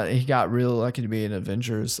a lot. He got really lucky to be in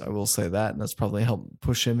Avengers. I will say that, and that's probably helped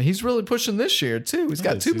push him. He's really pushing this year too. He's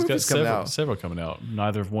got two movies coming out. Several coming out.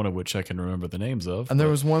 Neither one of which I can remember the names of. And there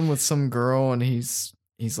was one with some girl, and he's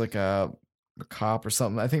like a a cop or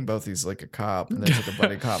something. I think both he's like a cop, and there's like a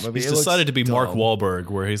buddy cop movie. He's It looks decided to be Mark dumb. Wahlberg,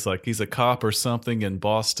 where he's a cop or something in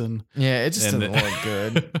Boston. Yeah, it just And doesn't look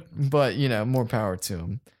good. But more power to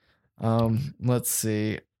him. Let's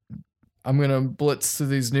see. I'm gonna blitz through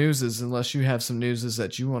these newses unless you have some newses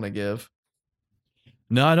that you want to give.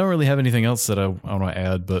 No, I don't really have anything else that I want to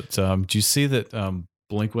add. But do you see that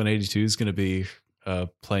Blink-182 is going to be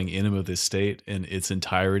playing Enema of the State in its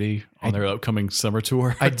entirety on their upcoming summer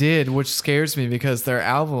tour? I did, which scares me because their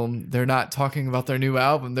album, they're not talking about their new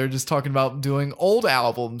album. They're just talking about doing old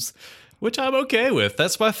albums. Which I'm okay with.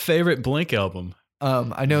 That's my favorite Blink album.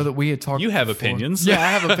 I know that we had talked. You have before. opinions. Yeah,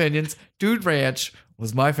 I have opinions. Dude Ranch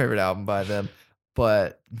was my favorite album by them,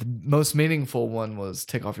 but the most meaningful one was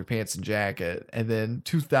Take Off Your Pants and Jacket. And then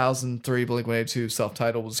 2003 Blink-182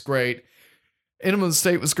 self-titled was great. Enema of the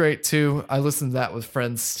State was great too. I listened to that with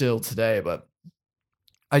friends still today, but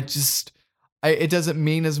it doesn't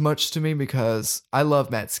mean as much to me because I love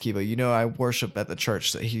Matt Skiba. I worship at the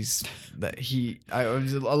church I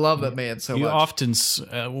love that man so You much. often,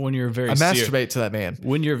 when you're very I masturbate to that man.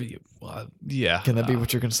 when you're, yeah. Can that be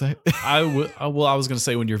what you're going to say? I was going to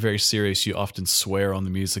say when you're very serious, you often swear on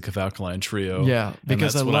the music of Alkaline Trio. Yeah, And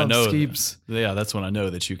because that's I when love know Skeeps. Yeah, that's when I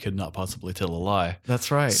know that you could not possibly tell a lie.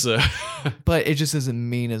 That's right. So, But it just doesn't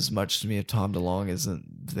mean as much to me if Tom DeLonge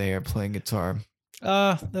isn't there playing guitar.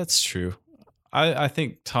 that's true. I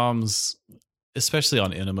think Tom's, especially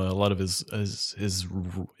on Enema, a lot of his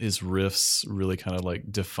riffs really kind of like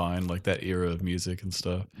define like that era of music and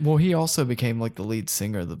stuff. Well, he also became like the lead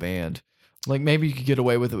singer of the band. Like maybe you could get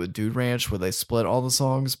away with it with Dude Ranch where they split all the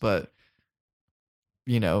songs, but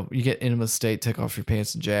you get Enema State, Take Off Your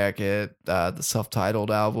Pants and Jacket, the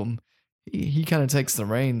self-titled album. He kind of takes the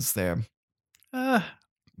reins there.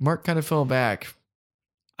 Mark kind of fell back.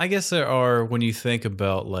 I guess there are, when you think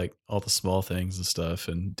about like all the small things and stuff,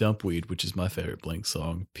 and Dumpweed, which is my favorite Blink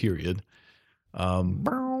song, period. A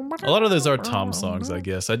lot of those are Tom songs, I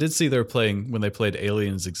guess. I did see when they played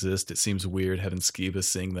Aliens Exist. It seems weird having Skiba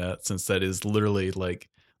sing that, since that is literally like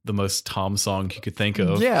the most Tom song you could think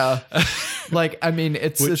of. Yeah. Like, I mean,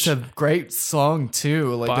 it's a great song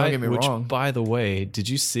too. Like, don't get me wrong. By the way, did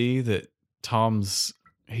you see that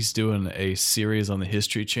he's doing a series on the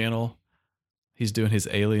History Channel? He's doing his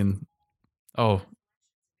Alien. Oh,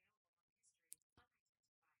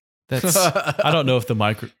 that's. I don't know if the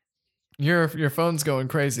micro. Your phone's going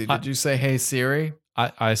crazy. Did you say, "Hey Siri"?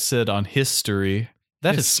 I said on History.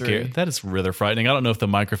 That is scary. That is rather frightening. I don't know if the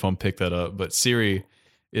microphone picked that up, but Siri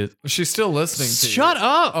is. She's still listening to you. Shut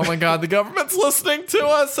up! Oh my God, the government's listening to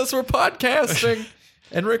us as we're podcasting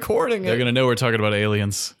and recording it. They're gonna know we're talking about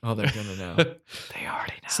aliens. Oh, they're gonna know. They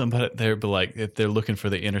already know. Somebody they're like, if they're looking for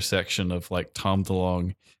the intersection of like Tom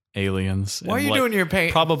DeLonge, aliens. Why are and, you like, doing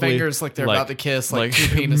your probably, fingers like they're like- about to kiss, like like-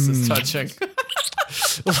 two penises touching?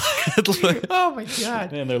 Oh my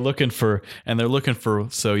God. And they're looking for,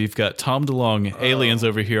 so you've got Tom DeLonge, aliens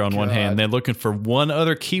over here on one God. hand. They're looking for one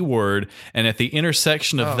other keyword, and at the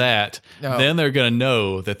intersection of that, No. then they're going to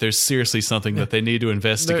know that there's seriously something that they need to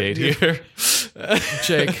investigate here.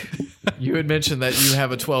 Jake, you had mentioned that you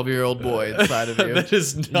have a 12-year-old boy inside of you. That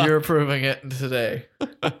is not. You're proving it today.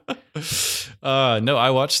 No,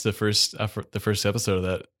 I watched the first episode of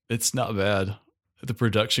that. It's not bad. The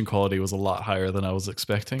production quality was a lot higher than I was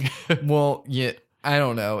expecting. Well, yeah, I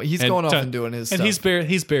don't know. He's going off and doing his and stuff.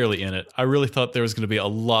 he's barely in it. I really thought there was going to be a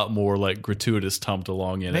lot more like gratuitous Tom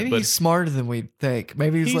DeLonge in Maybe it. But he's smarter than we think.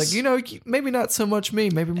 Maybe he's like, maybe not so much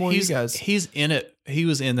me. Maybe more you guys. He's in it. He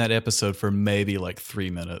was in that episode for maybe like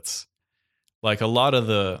 3 minutes. Like a lot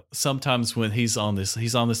of sometimes when he's on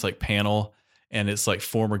this like panel and it's like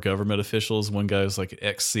former government officials. One guy was like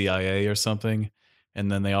ex-CIA or something. And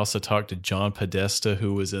then they also talked to John Podesta,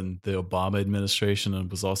 who was in the Obama administration and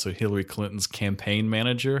was also Hillary Clinton's campaign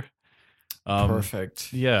manager.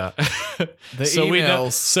 Perfect. Yeah. The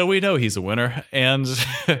so we know he's a winner and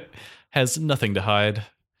has nothing to hide.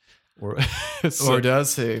 Or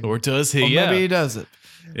does he? Or does he? Or yeah. maybe he doesn't.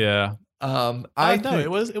 Yeah. I know it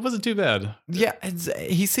wasn't too bad. Yeah,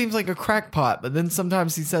 he seems like a crackpot, but then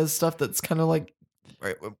sometimes he says stuff that's kind of like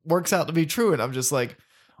works out to be true, and I'm just like,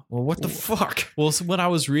 well, what the fuck? Well, so when I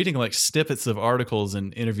was reading like snippets of articles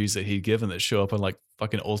and interviews that he'd given that show up on like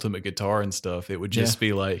fucking Ultimate Guitar and stuff, it would just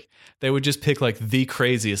be like, they would just pick like the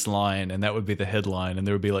craziest line and that would be the headline. And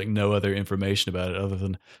there would be like no other information about it other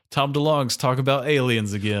than Tom DeLonge's talk about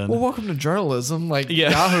aliens again. Well, welcome to journalism. Like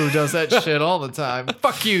Yahoo does that shit all the time.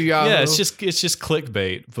 Fuck you, Yahoo. Yeah, it's just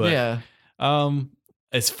clickbait. But yeah.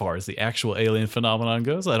 As far as the actual alien phenomenon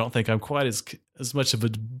goes, I don't think I'm quite as much of a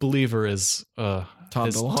believer as Tom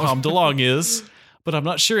DeLonge is, but I'm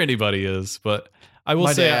not sure anybody is. But I will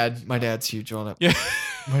say, my dad's huge on it. yeah,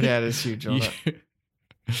 My dad is huge on it.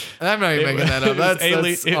 And I'm not even making that up.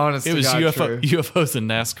 That's honest. It was to God true. UFOs and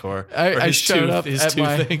NASCAR. I showed up his at two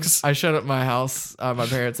my things. I showed up at my house, my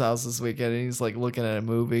parents' house this weekend, and he's like looking at a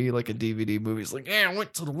movie, like a DVD movie. He's like, "Yeah, I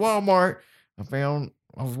went to the Walmart. I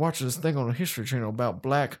was watching this thing on the History Channel about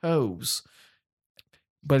black holes."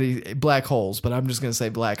 But black holes. But I'm just gonna say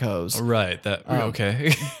black holes. Right. That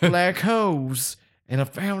okay. Black holes. And I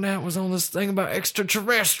found out it was on this thing about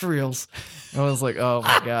extraterrestrials. I was like, oh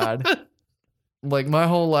my God. Like my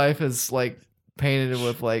whole life is like painted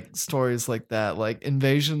with like stories like that, like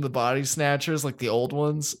Invasion of the Body Snatchers, like the old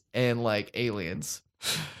ones, and like aliens.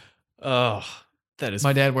 Oh, that is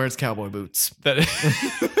my dad wears cowboy boots. That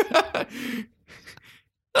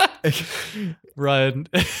Ryan.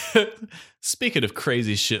 Speaking of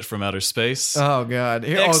crazy shit from outer space. Oh God.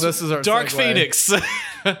 This is our Dark segue. Phoenix.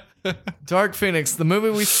 Dark Phoenix, the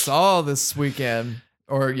movie we saw this weekend.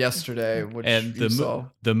 Or yesterday, which and you saw.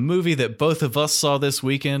 The movie that both of us saw this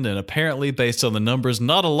weekend, and apparently, based on the numbers,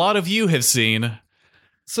 not a lot of you have seen.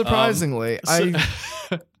 Surprisingly,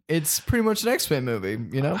 it's pretty much an X-Men movie,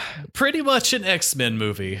 you know? Pretty much an X-Men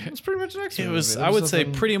movie. It's pretty much an X-Men movie. I would say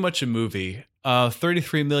pretty much a movie.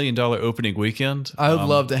 $33 million opening weekend. I would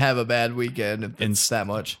love to have a bad weekend if it's that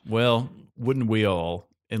much. Well, wouldn't we all?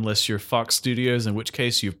 Unless you're Fox Studios, in which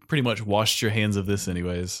case you've pretty much washed your hands of this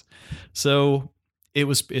anyways. So...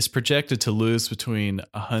 It's projected to lose between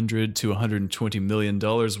 $100 to $120 million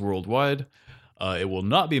worldwide. It will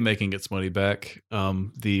not be making its money back.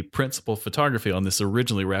 The principal photography on this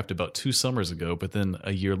originally wrapped about 2 summers ago, but then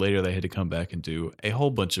a year later they had to come back and do a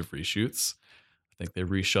whole bunch of reshoots. I think they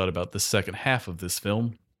reshot about the second half of this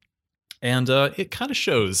film. And it kind of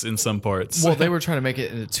shows in some parts. Well, they were trying to make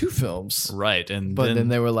it into 2 films. Right. But then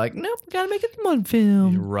they were like, nope, we got to make it 1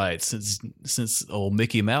 film. Right. Since old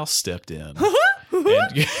Mickey Mouse stepped in.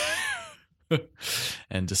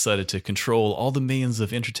 And decided to control all the means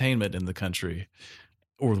of entertainment in the country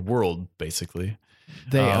or the world, basically.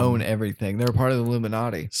 They own everything. They're part of the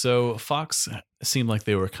Illuminati. So Fox seemed like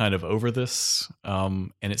they were kind of over this.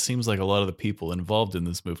 And it seems like a lot of the people involved in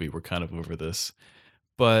this movie were kind of over this.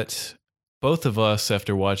 But both of us,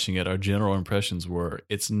 after watching it, our general impressions were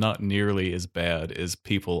it's not nearly as bad as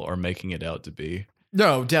people are making it out to be.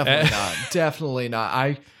 No, definitely not. Definitely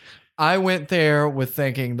not. I went there with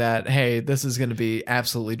thinking that, hey, this is going to be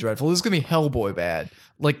absolutely dreadful. This is going to be Hellboy bad,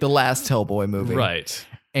 like the last Hellboy movie. Right.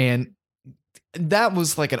 And that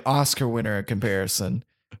was like an Oscar winner in comparison.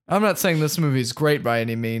 I'm not saying this movie is great by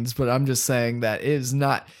any means, but I'm just saying that it is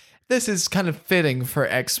not. This is kind of fitting for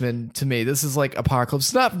X-Men to me. This is like Apocalypse.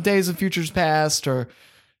 It's not Days of Futures Past or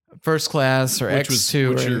First Class or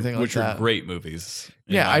X2 or anything like that. Which are great movies.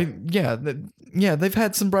 Yeah, they've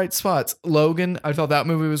had some bright spots. Logan, I thought that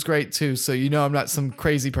movie was great too. So I'm not some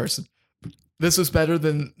crazy person. This was better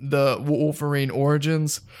than the Wolverine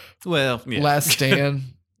Origins. Well, yeah. Last Stand.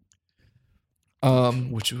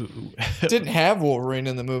 Which didn't have Wolverine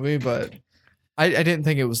in the movie, but I didn't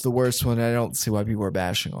think it was the worst one. I don't see why people are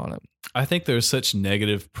bashing on it. I think there's such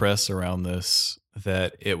negative press around this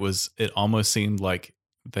that it almost seemed like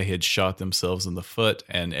they had shot themselves in the foot,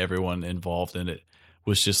 and everyone involved in it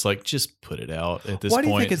was just like, just put it out at this point.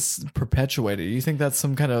 Why do you think it's perpetuated? Do you think that's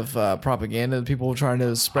some kind of propaganda that people are trying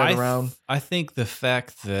to spread around? I think the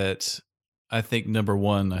fact that number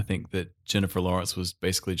one, I think that Jennifer Lawrence was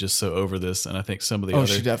basically just so over this, and I think some of the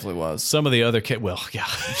she definitely was. Some of the other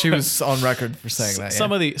she was on record for saying that.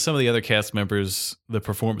 Some of the other cast members, the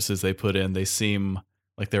performances they put in, they seem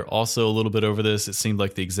like they're also a little bit over this. It seemed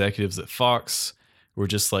like the executives at Fox were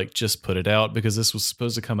just like, just put it out, because this was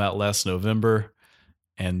supposed to come out last November,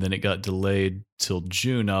 and then it got delayed till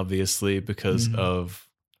June, obviously, because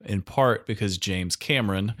in part because James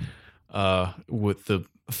Cameron, with the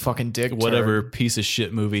fucking dick whatever turd. Piece of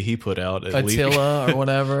shit movie he put out, Attila or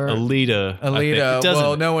whatever. Alita.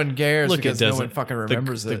 Well, no one cares because no one doesn't. fucking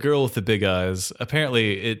remembers The girl with the big eyes.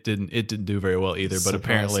 Apparently, it didn't do very well either. But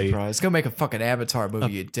apparently, go make a fucking Avatar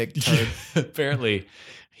movie, you dick turd. Apparently,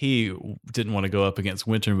 he didn't want to go up against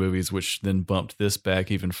winter movies, which then bumped this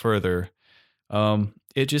back even further.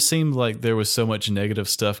 It just seemed like there was so much negative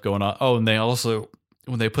stuff going on. Oh, and they also,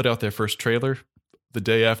 when they put out their first trailer, the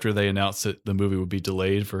day after they announced that the movie would be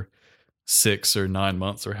delayed for 6 or 9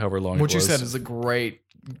 months or however long it was. What you said is a great.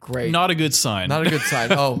 Not a good sign. Not a good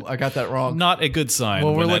sign. Oh, I got that wrong. Not a good sign.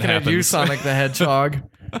 Well, we're looking at you, Sonic the Hedgehog.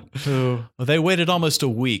 Well, they waited almost a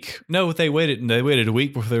week. No, they waited a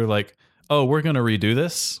week before they were like, oh, we're going to redo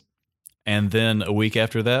this. And then a week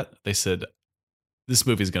after that, they said, this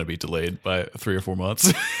movie is going to be delayed by 3 or 4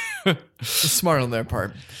 months. Smart on their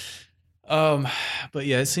part. Um, but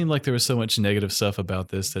yeah, it seemed like there was so much negative stuff about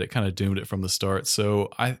this that it kind of doomed it from the start. So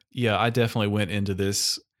I definitely went into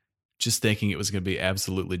this just thinking it was going to be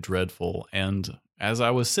absolutely dreadful. And as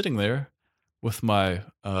I was sitting there with my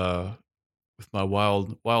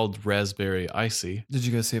wild raspberry icy, Did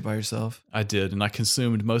you go see it by yourself? I did, and I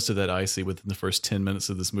consumed most of that icy within the first 10 minutes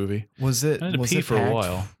of this movie. Was it? I had to was pee it for a packed?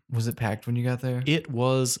 while. Was it packed when you got there? It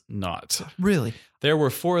was not. Really? There were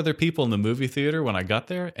 4 other people in the movie theater when I got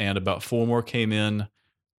there, and about 4 more came in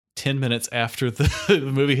 10 minutes after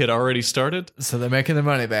the movie had already started. So they're making their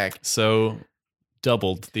money back. So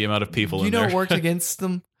doubled the amount of people in there. You know what worked against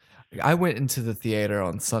them? I went into the theater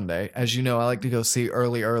on Sunday. As you know, I like to go see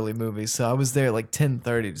early movies. So I was there at like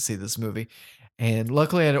 10:30 to see this movie. And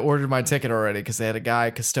luckily I had ordered my ticket already because they had a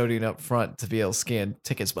guy custodian up front to be able to scan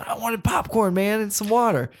tickets. But I wanted popcorn, man, and some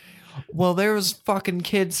water. Well, there was fucking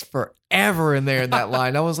kids forever in there in that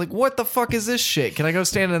line. I was like, what the fuck is this shit? Can I go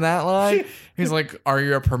stand in that line? He's like, are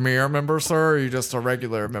you a premier member, sir? Or are you just a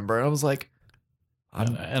regular member? And I was like,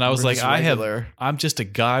 and I was like, just I'm just a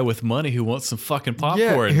guy with money who wants some fucking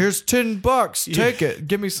popcorn. Yeah, here's $10. Take it.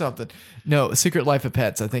 Give me something. No, Secret Life of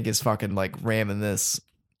Pets, I think, is fucking like ramming this.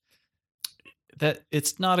 That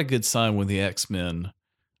it's not a good sign when the X-Men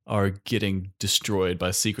are getting destroyed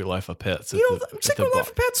by Secret Life of Pets. Secret Life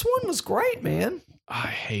of Pets 1 was great, man. I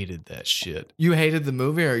hated that shit. You hated the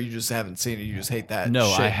movie, or you just haven't seen it? You just hate that? No,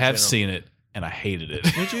 shit I in have general? seen it, and I hated it.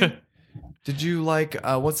 Did you? Did you like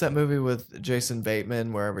what's that movie with Jason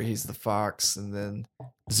Bateman, wherever he's the fox, and then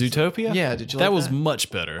Zootopia? Yeah, did you? That like was much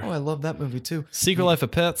better. Oh, I love that movie too. Secret Life of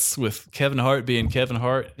Pets with Kevin Hart being Kevin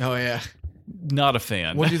Hart. Oh yeah. Not a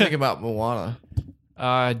fan. What do you think about Moana?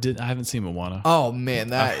 I haven't seen Moana. Oh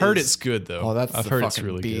man, I've heard it's good though. Oh, that's I've the heard fucking it's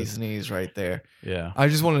really bee's good. knees right there. Yeah. I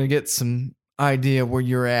just wanted to get some idea where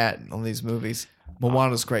you're at on these movies.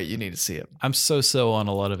 Moana's great. You need to see it. I'm so on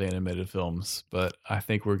a lot of animated films, but I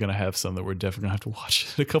think we're gonna have some that we're definitely gonna have to watch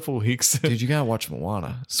in a couple of weeks. Dude, you gotta watch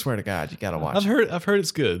Moana. Swear to God, you gotta watch. I've heard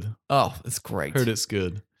it's good. Oh, it's great. Heard it's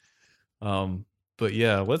good. But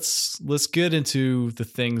yeah, let's get into the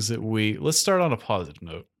things that let's start on a positive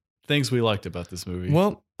note. Things we liked about this movie.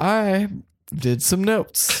 Well, I did some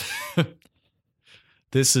notes.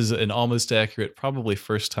 This is an almost accurate, probably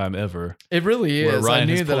first time ever. It really is. Where Ryan I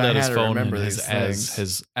knew has that pulled I out his had to phone remember and these things.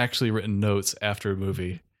 has actually written notes after a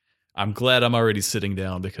movie. I'm glad I'm already sitting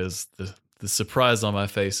down because the surprise on my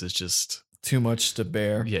face is just Too much to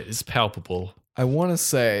bear. yeah, it's palpable. I want to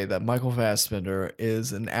say that Michael Fassbender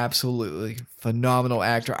is an absolutely phenomenal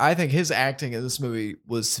actor. I think his acting in this movie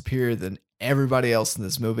was superior than everybody else in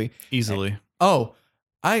this movie. Easily.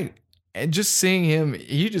 And just seeing him,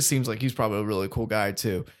 he just seems like he's probably a really cool guy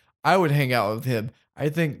too. I would hang out with him. I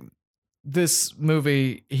think this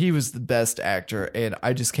movie, he was the best actor, and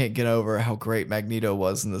I just can't get over how great Magneto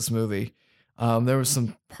was in this movie. There were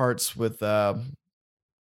some parts with him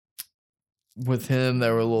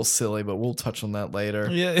that were a little silly, but we'll touch on that later.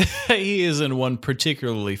 Yeah, he is in one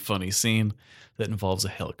particularly funny scene that involves a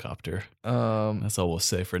helicopter. That's all we'll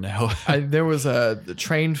say for now. There was the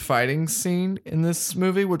trained fighting scene in this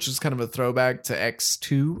movie, which is kind of a throwback to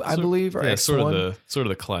X2, I believe, or yeah, X1. sort of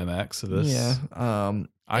the climax of this. Yeah.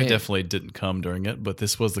 I definitely didn't come during it, but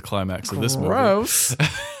this was the climax of this movie. Gross.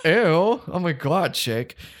 Ew. Oh my God,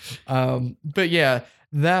 Shake. But yeah,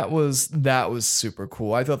 that was super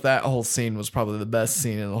cool. I thought that whole scene was probably the best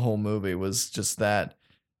scene in the whole movie, was just that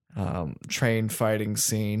trained fighting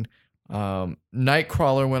scene.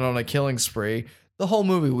 Nightcrawler went on a killing spree. The whole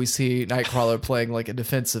movie we see Nightcrawler playing like a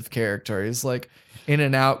defensive character. He's like in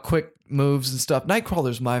and out, quick moves and stuff.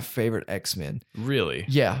 Nightcrawler's my favorite X-Men. Really?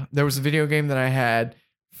 Yeah. There was a video game that I had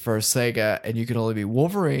for Sega, and you could only be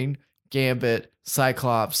Wolverine, Gambit,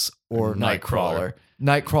 Cyclops, or Nightcrawler.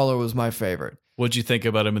 Nightcrawler was my favorite. What'd you think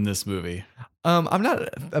about him in this movie? I'm not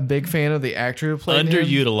a big fan of the actor who played him.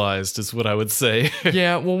 Underutilized is what I would say.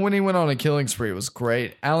 Yeah, well, when he went on a killing spree, it was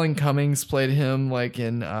great. Alan Cummings played him like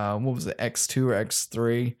in, what was it, X2 or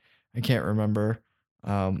X3? I can't remember.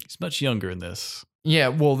 He's much younger in this. Yeah,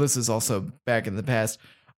 well, this is also back in the past.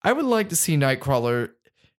 I would like to see Nightcrawler.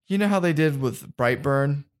 You know how they did with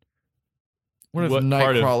Brightburn? What if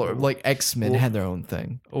Nightcrawler, like X-Men, had their own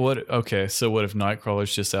thing? Okay, so what if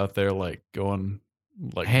Nightcrawler's just out there like going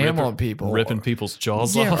like ham on people, ripping people's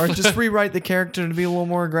jaws off? off? Or just rewrite the character to be a little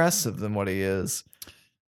more aggressive than what he is.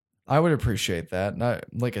 I would appreciate that.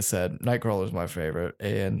 Like I said, Nightcrawler's my favorite,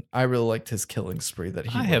 and I really liked his killing spree that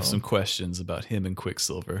he I went have on. some questions about him and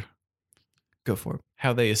Quicksilver. Go for it.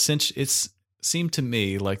 How they essentially, it seemed to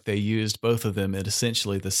me like they used both of them in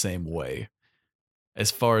essentially the same way, as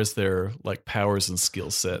far as their like powers and skill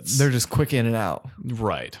sets. They're just quick in and out.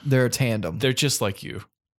 Right. They're a tandem. They're just like you.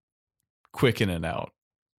 quick in and out.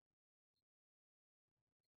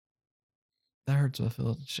 That hurts my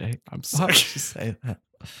feelings, Jake. I'm Why sorry. would you say that?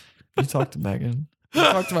 You talk to Megan. You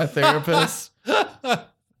talk to my therapist. Why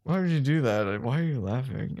would you do that? Why are you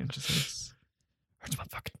laughing? It just hurts my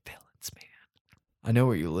fucking feelings, man. I know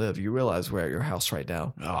where you live. You realize we're at your house right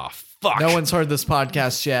now. Oh, fuck. No one's heard this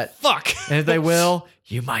podcast yet. Fuck. And if they will,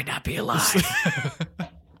 you might not be alive.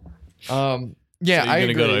 Yeah, So I you're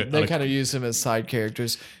agree. gonna go They kind of use him as side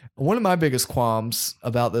characters. One of my biggest qualms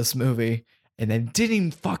about this movie, and they didn't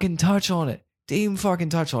even fucking touch on it.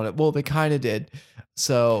 Well, they kind of did.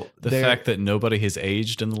 So The fact that nobody has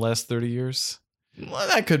aged in the last 30 years. well,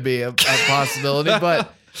 that could be a possibility,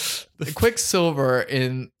 but Quicksilver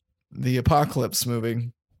in the Apocalypse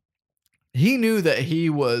movie, he knew that he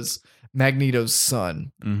was Magneto's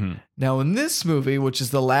son. Mm-hmm. Now, in this movie, which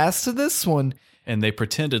is the last of this one, And they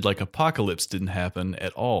pretended like Apocalypse didn't happen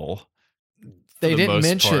at all. they the didn't most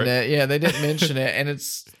mention part. it. Yeah, they didn't mention it, and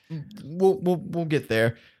it's we'll get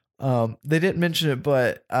there. They didn't mention it,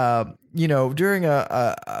 but during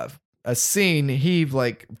a scene, he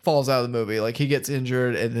like falls out of the movie, like he gets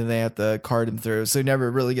injured, and then they have to cart him through, so he never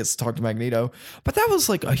really gets to talk to Magneto. But that was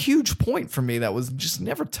like a huge point for me that was just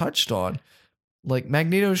never touched on. Like,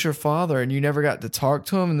 Magneto's your father, and you never got to talk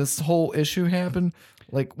to him, and this whole issue happened.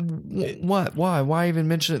 Like, what? Why even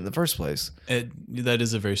mention it in the first place? That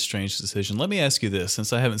is a very strange decision. Let me ask you this,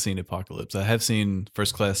 since I haven't seen Apocalypse. I have seen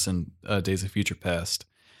First Class and Days of Future Past.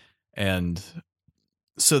 And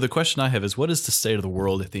so the question I have is, what is the state of the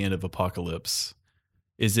world at the end of Apocalypse?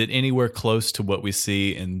 Is it anywhere close to what we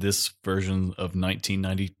see in this version of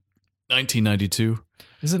 1992?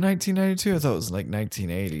 Is it 1992? I thought it was like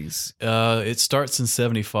 1980s. It starts in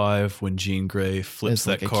 75 when Jean Grey flips As,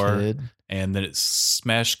 like, that a car. kid. And then it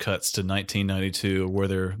smash cuts to 1992 where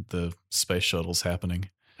the space shuttle's happening.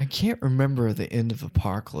 I can't remember the end of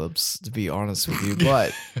Apocalypse, to be honest with you,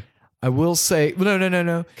 but I will say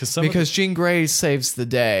no. Because Jean Grey saves the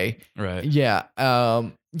day. Right. Yeah.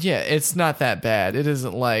 It's not that bad. It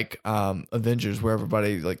isn't like Avengers where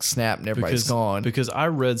everybody like snapped and everybody's gone. Because I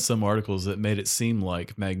read some articles that made it seem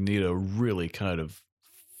like Magneto really kind of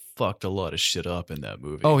fucked a lot of shit up in that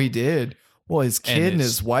movie. Oh, he did. Well, his kid and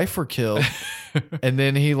his wife were killed. And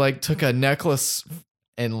then he like took a necklace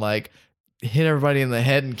and like hit everybody in the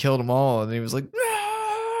head and killed them all. And he was like,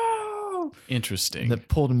 no. Interesting. And that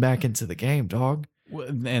pulled him back into the game, dog.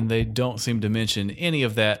 And they don't seem to mention any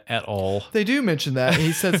of that at all. They do mention that.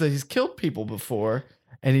 He says that he's killed people before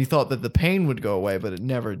and he thought that the pain would go away, but it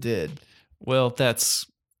never did. Well, that's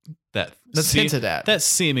hinted at. That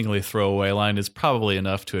seemingly throwaway line is probably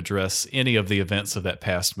enough to address any of the events of that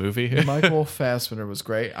past movie. Michael Fassbender was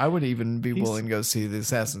great. I would even be willing to go see the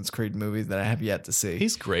Assassin's Creed movies that I have yet to see.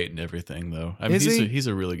 He's great in everything, though. I mean, Is he? He's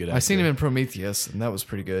a really good actor. I've seen him in Prometheus, and that was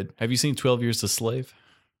pretty good. Have you seen 12 Years a Slave?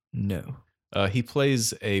 No. He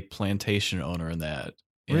plays a plantation owner in that.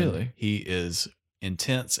 And Really? he is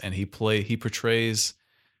intense, and he portrays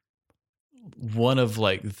one of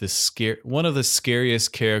the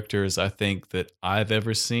scariest characters I think that I've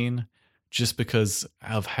ever seen, just because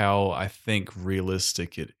of how I think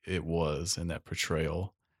realistic it was in that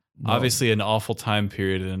portrayal. No. Obviously, an awful time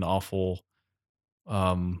period and an awful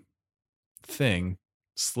thing.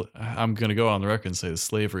 I'm going to go on the record and say that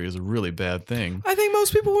slavery is a really bad thing. I think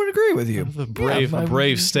most people would agree with you. A brave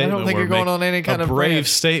statement. I don't think you're going on any kind of brave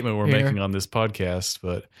statement we're here. making on this podcast,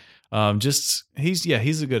 but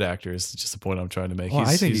he's a good actor. It's just the point I'm trying to make.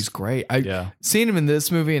 I think he's great. I've seen him in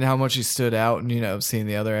this movie and how much he stood out, and seeing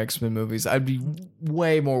the other X-Men movies, I'd be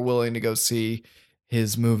way more willing to go see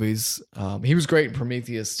his movies. He was great in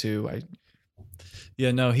Prometheus too.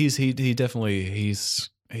 he definitely he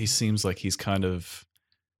seems like he's kind of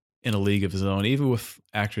in a league of his own, even with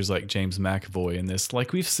actors like James McAvoy in this.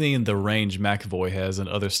 Like, we've seen the range McAvoy has in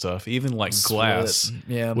other stuff, even like Glass,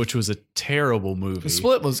 which was a terrible movie.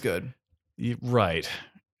 Split was good. Right.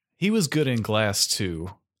 He was good in Glass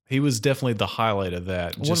too. He was definitely the highlight of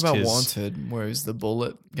that. What about Wanted, where he's the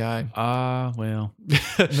bullet guy? Well,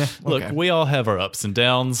 Okay. look, we all have our ups and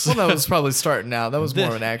downs. Well, that was probably starting out. That was more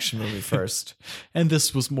of an action movie first. And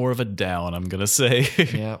this was more of a down, I'm going to say.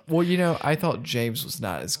 Yeah. Well, I thought James was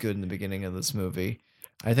not as good in the beginning of this movie.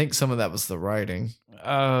 I think some of that was the writing.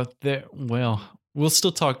 We'll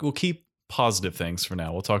still talk. We'll keep positive things for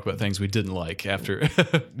now. We'll talk about things we didn't like after.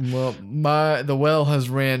 Well, the well has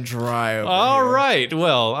ran dry over All here. right.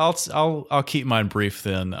 Well, I'll keep mine brief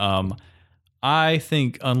then. I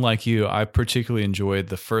think, unlike you, I particularly enjoyed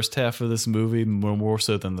the first half of this movie more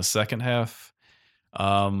so than the second half.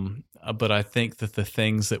 But I think that the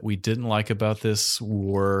things that we didn't like about this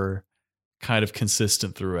were kind of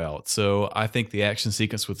consistent throughout. So I think the action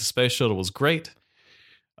sequence with the space shuttle was great.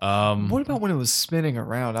 What about when it was spinning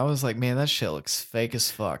around? I was like, man, that shit looks fake as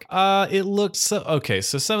fuck. It looked so okay.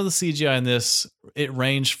 So some of the CGI in this, it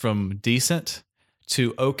ranged from decent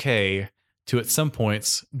to okay to at some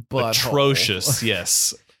points Butthole. atrocious.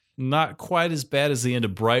 Yes, not quite as bad as the end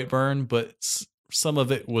of Brightburn, but some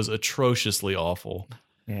of it was atrociously awful.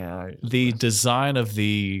 Yeah. The design of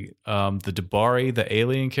the Debari, the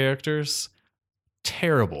alien characters,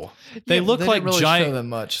 terrible. They look they like didn't really giant. show them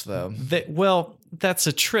much though. Well, that's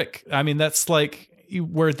a trick. I mean, that's like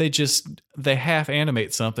where they half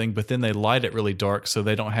animate something, but then they light it really dark so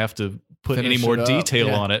they don't have to put Finish any more it up, detail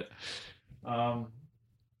yeah. on it.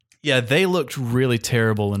 Yeah, they looked really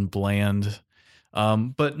terrible and bland.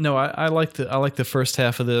 But no, I like the first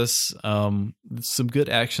half of this. Some good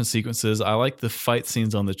action sequences. I like the fight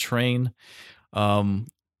scenes on the train.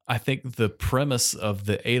 I think the premise of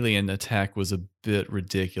the alien attack was a bit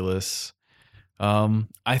ridiculous.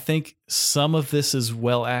 I think some of this is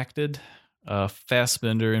well acted.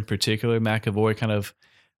 Fassbender in particular, McAvoy kind of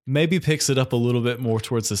maybe picks it up a little bit more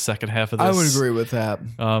towards the second half of this. I would agree with that.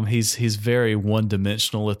 He's very one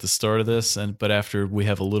dimensional at the start of this, but after we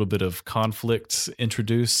have a little bit of conflict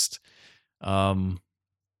introduced,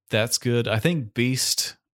 that's good. I think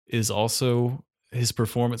Beast is also, his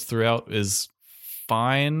performance throughout is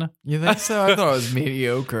fine. You think so? I thought it was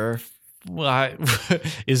mediocre. Well,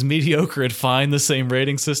 is mediocre and fine the same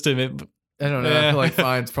rating system? I don't know. I feel like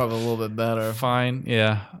fine's probably a little bit better. Fine,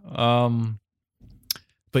 yeah.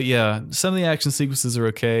 But yeah, some of the action sequences are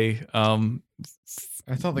okay.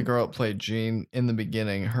 I thought the girl that played Jean in the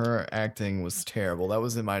beginning, her acting was terrible. That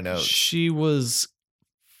was in my notes. She was,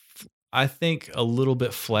 I think, a little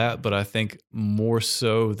bit flat, but I think more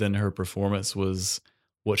so than her performance was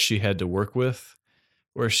what she had to work with,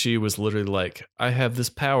 where she was literally like, I have this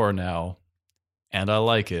power now, and I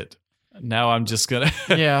like it. Now I'm just gonna.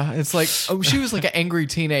 Yeah, it's like, oh, she was like an angry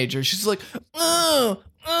teenager. She's like, oh,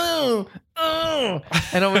 oh, oh.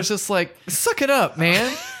 And I was just like, suck it up,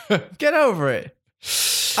 man. Get over it.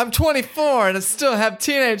 I'm 24 and I still have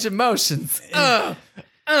teenage emotions. I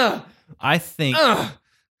think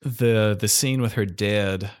the scene with her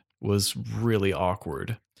dad was really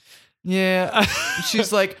awkward. Yeah.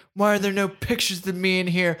 She's like, why are there no pictures of me in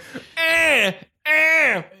here?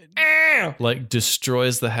 Like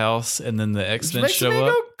destroys the house, and then the X-Men Makes show me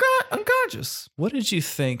up. go unconscious. What did you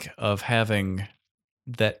think of having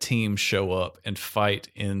that team show up and fight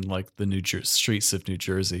in like the streets of New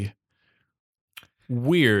Jersey?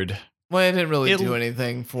 Weird. Well, it didn't really It do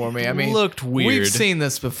anything for me. I mean, looked weird. We've seen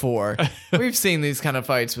this before. We've seen these kind of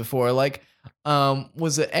fights before. Like,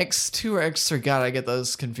 was it X2 or X3? God, I get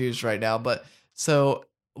those confused right now. But so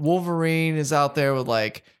Wolverine is out there with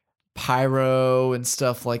like pyro and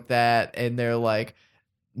stuff like that, and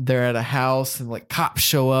they're at a house and like cops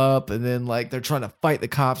show up, and then like they're trying to fight the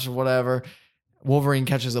cops or whatever. Wolverine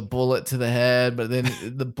catches a bullet to the head, but then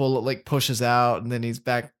the bullet like pushes out, and then he's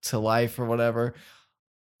back to life or whatever.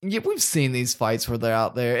 Yeah, we've seen these fights where they're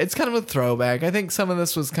out there. It's kind of a throwback. I think some of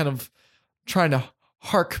this was kind of trying to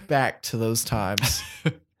hark back to those times.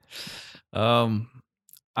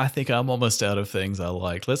 I think I'm almost out of things I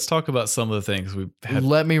like. Let's talk about some of the things we've had.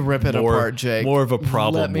 Let me rip it apart, Jake. More of a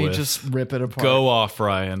problem Let me with. just rip it apart. Go off,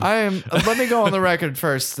 Ryan. Let me go on the record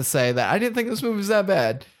first to say that I didn't think this movie was that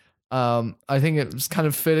bad. I think it was kind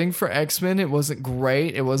of fitting for X-Men. It wasn't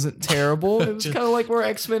great. It wasn't terrible. It was kind of like where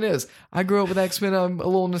X-Men is. I grew up with X-Men. I'm a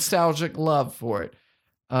little nostalgic love for it.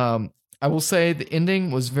 I will say the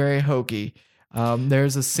ending was very hokey.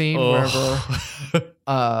 There's a scene wherever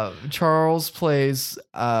Charles plays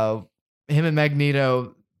him and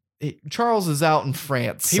Magneto. Charles is out in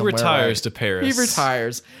France. He retires to Paris. He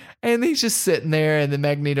retires. And he's just sitting there, and then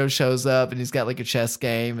Magneto shows up, and he's got like a chess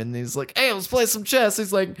game, and he's like, hey, let's play some chess.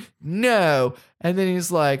 He's like, no. And then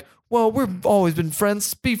he's like, well, we've always been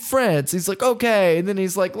friends. Be friends. He's like, okay. And then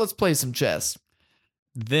he's like, let's play some chess.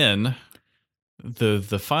 Then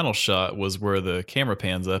the final shot was where the camera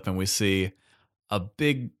pans up, and we see a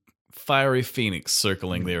big fiery phoenix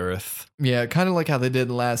circling the earth. Yeah, kind of like how they did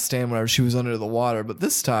in Last Stand whenever she was under the water. But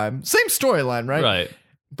this time, same storyline, right? Right.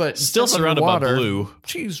 But Still surrounded by blue.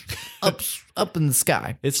 She's up in the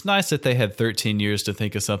sky. It's nice that they had 13 years to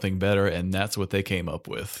think of something better, and that's what they came up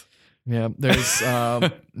with. Yeah, there's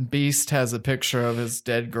Beast has a picture of his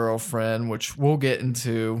dead girlfriend, which we'll get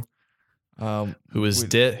into. Who is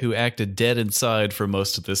dead? Who acted dead inside for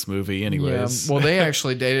most of this movie, anyways. Yeah, well, they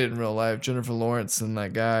actually dated in real life, Jennifer Lawrence and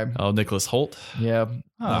that guy. Oh, Nicholas Hoult. Yeah,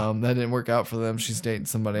 Huh. that didn't work out for them. She's dating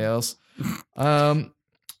somebody else.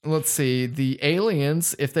 Let's see. The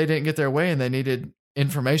aliens, if they didn't get their way and they needed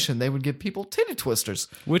information, they would give people titty twisters.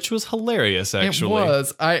 Which was hilarious, actually. It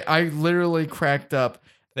was. I literally cracked up.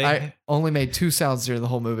 They- I only made 2 sounds during the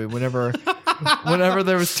whole movie. Whenever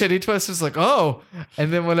there was titty twisters, like, oh.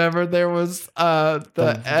 And then whenever there was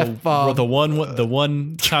the F-bomb. The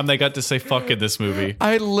one time they got to say fuck in this movie.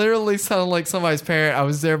 I literally sounded like somebody's parent. I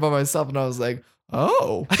was there by myself and I was like,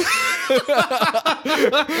 oh. And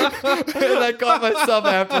I caught myself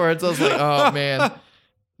afterwards. I was like, oh man,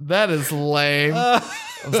 that is lame. I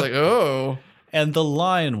was like, oh. And the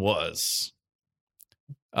line was,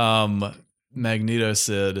 Magneto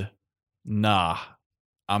said, nah,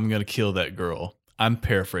 I'm going to kill that girl. I'm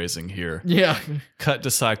paraphrasing here. Yeah. Cut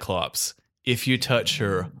to Cyclops. If you touch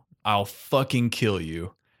her, I'll fucking kill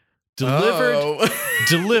you.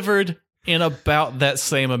 Delivered in about that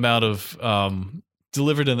same amount of,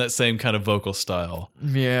 delivered in that same kind of vocal style.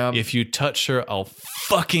 Yeah. If you touch her, I'll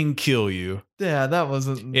fucking kill you. Yeah, that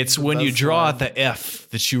wasn't. It's the when you best draw line. out the F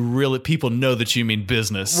that you really, people know that you mean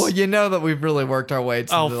business. Well, you know that we've really worked our way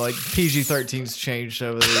to Oh, the like PG-13's changed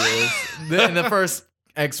over the years. In the first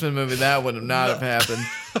X-Men movie, that would not have happened.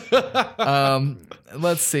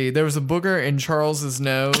 Let's see. There was a booger in Charles's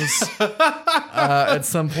nose at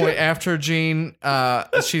some point after Jean.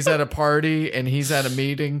 She's at a party and he's at a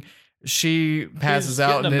meeting. She passes He's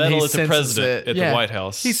out getting and a then he medal at the senses president it. at the White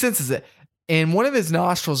House. He senses it. And one of his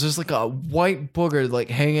nostrils, there's like a white booger like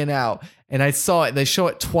hanging out. And I saw it. They show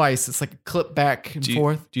it twice. It's like a clip back and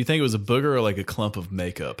forth. Do you think it was a booger or like a clump of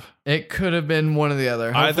makeup? It could have been one or the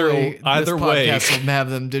other. Either Hopefully, way. this podcast will have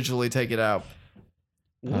them digitally take it out.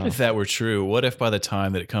 What if that were true? What if by the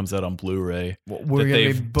time that it comes out on Blu-ray, We're that gonna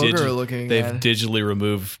be they've booger looking they've at it. digitally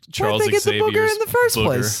removed Charles Why'd they get the Xavier's booger in the first booger?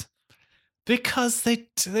 place? Because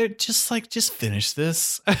they're just like, just finish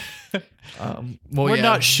this. Well, We're yeah.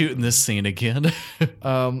 not shooting this scene again.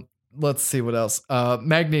 Let's see what else.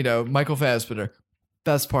 Magneto, Michael Fassbender.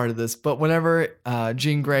 Best part of this. But whenever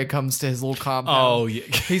Jean Grey comes to his little compound, Oh yeah.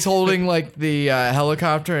 he's holding like the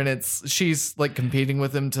helicopter, and she's like competing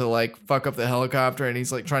with him to like fuck up the helicopter, and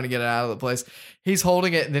he's like trying to get it out of the place. He's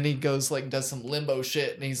holding it, and then he goes like does some limbo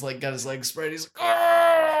shit, and he's like got his legs spread. He's like,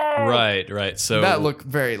 "Argh!" Right. So That looked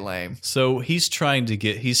very lame. So he's trying to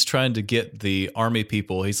get the army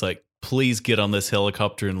people. He's like, please get on this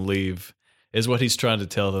helicopter and leave, is what he's trying to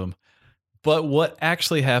tell them. But what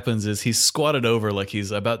actually happens is he's squatted over like he's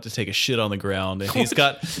about to take a shit on the ground, and he's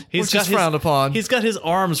got Which is frowned upon. He's got his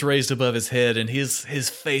arms raised above his head, and his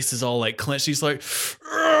face is all like clenched. He's like,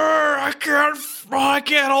 I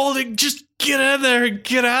can't hold it. Just get in there and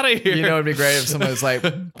get out of here. You know, it'd be great if someone was like,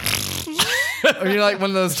 or you're like one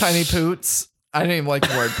of those tiny poots. I didn't even like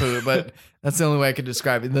the word poot, but that's the only way I could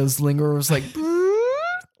describe it. Those lingerers like,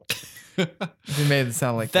 they made it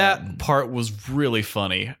sound like that. That part was really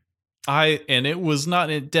funny. And it was not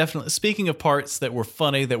definitely, speaking of parts that were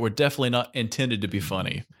funny, that were definitely not intended to be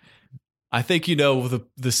funny. I think you know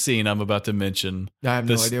the scene I'm about to mention. I have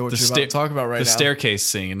no idea what you're about to talk about right now. The staircase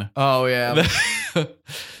scene. Oh, yeah.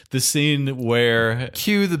 The scene where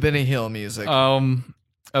Cue the Benny Hill music.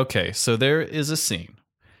 okay, so there is a scene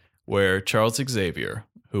where Charles Xavier,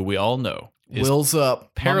 who we all know, is Will's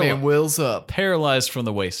up. My man Will's up. paralyzed from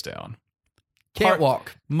the waist down. Can't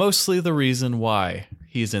walk. Mostly the reason why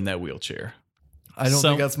he's in that wheelchair. I don't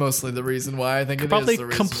think that's mostly the reason why. I think it Probably is the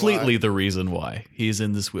reason completely the reason why he's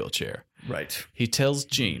in this wheelchair. why. Right. He tells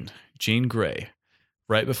Jean Grey,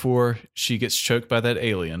 right before she gets choked by that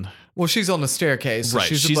alien. Well, she's on the staircase. So Right,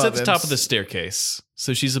 she's above at the him. top of the staircase,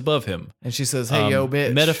 so she's above him. And she says, hey, yo,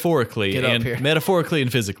 bitch. Metaphorically Get up here.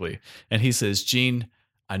 and physically. And he says, Jean,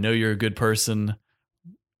 I know you're a good person.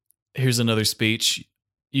 Here's another speech.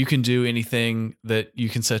 You can do anything that you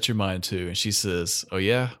can set your mind to. And she says, oh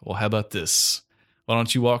yeah? Well, how about this? Why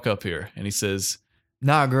don't you walk up here? And he says,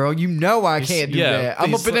 Nah, girl, you know I can't do that.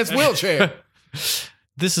 I'm up in this wheelchair.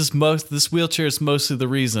 This wheelchair is mostly the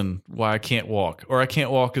reason why I can't walk, or I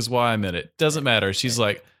can't walk is why I'm in it. Doesn't matter. She's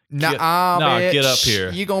like, Bitch. get up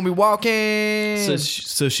here. You gonna be walking.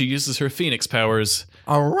 So she uses her Phoenix powers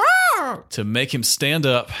Around. to make him stand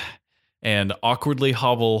up and awkwardly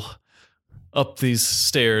hobble up these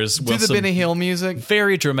stairs. Do the Benny Hill music.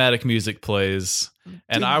 Very dramatic music plays.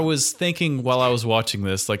 And I was thinking while I was watching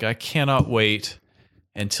this, like, I cannot wait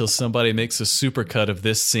until somebody makes a supercut of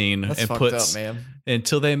this scene That's and fucked puts up, man.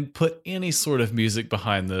 until they put any sort of music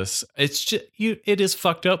behind this. It's just it is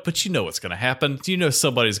fucked up, but you know what's going to happen. You know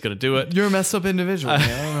somebody's going to do it. You're a messed up individual, man.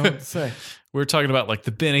 I don't know what to say. We're talking about like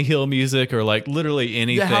the Benny Hill music or like literally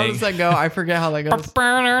anything. Yeah, how does that go? I forget how that goes.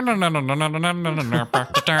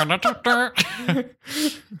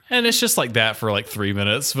 And it's just like that for like 3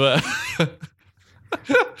 minutes, but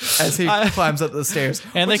as he climbs up the stairs.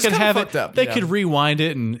 And they which is could kinda have fucked it. up, They yeah. could rewind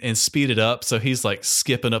it and speed it up, so he's like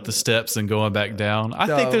skipping up the steps and going back down. I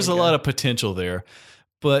think there's a lot of potential there.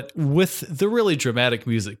 But with the really dramatic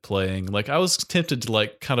music playing, like I was tempted to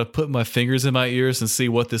like kind of put my fingers in my ears and see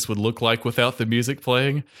what this would look like without the music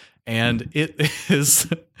playing, and it's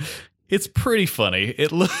pretty funny.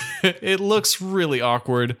 It looks really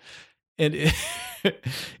awkward, and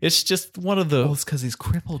it's just one of the. Well, it's because he's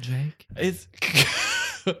crippled, Jake. It's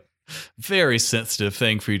very sensitive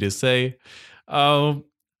thing for you to say.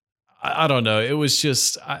 I don't know. It was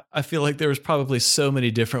just, I feel like there was probably so many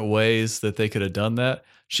different ways that they could have done that.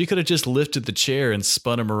 She could have just lifted the chair and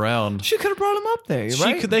spun him around. She could have brought him up there,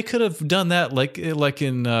 right? They could have done that like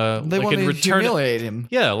in They like wanted in to Return. humiliate him.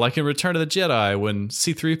 Yeah, like in Return of the Jedi when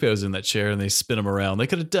C-3PO's in that chair and they spin him around. They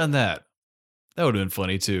could have done that. That would have been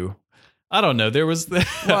funny too. I don't know. There was Well,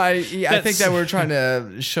 I think that we're trying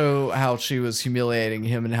to show how she was humiliating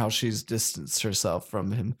him and how she's distanced herself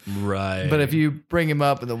from him. right. But if you bring him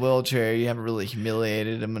up in the wheelchair, you haven't really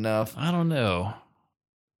humiliated him enough. I don't know.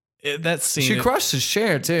 That scene. She crushed his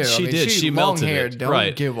chair too. She did. She long melted hair. it. Don't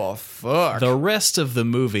Right. give a fuck. The rest of the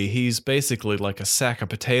movie, he's basically like a sack of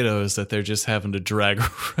potatoes that they're just having to drag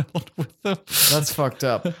around with them. That's fucked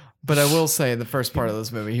up. But I will say, in the first part of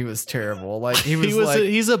this movie, he was terrible. Like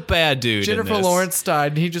He's a bad dude. in Jennifer this. Lawrence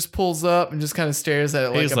died, and he just pulls up and just kind of stares at it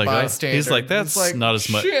like He's a like, bystander. he's like, that's It's not as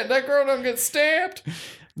much. Shit, that girl don't get stabbed.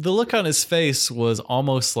 The look on his face was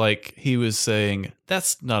almost like he was saying,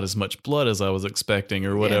 "That's not as much blood as I was expecting,"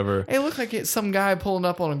 or whatever. Yeah. It looked like it's some guy pulling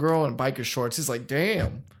up on a girl in biker shorts. He's like,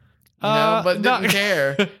 damn. But not- didn't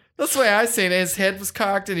care. That's the way I seen it. His head was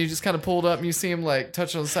cocked, and he just kind of pulled up, and you see him like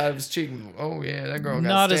touch on the side of his cheek. And, oh yeah, that girl got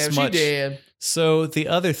Not as stabbed. much. She dead. So the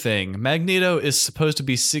other thing, Magneto is supposed to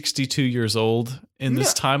be 62 years old in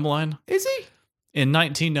this timeline. Is he? In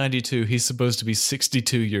 1992, he's supposed to be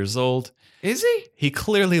 62 years old. Is he? He's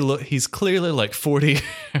clearly like 40.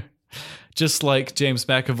 Just like James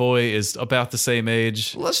McAvoy is about the same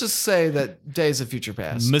age. Let's just say that Days of Future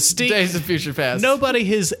Past. Mystique. Days of Future Past. Nobody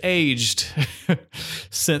has aged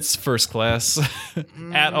since First Class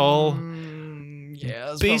at all. Yeah,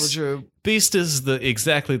 that's Beast- probably true. Beast is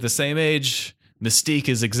exactly the same age. Mystique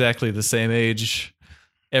is exactly the same age.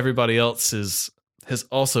 Everybody else has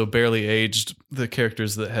also barely aged. The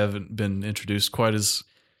characters that haven't been introduced quite as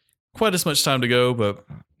much time to go, but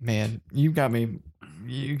Man, you got me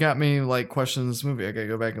like questioning this movie. I gotta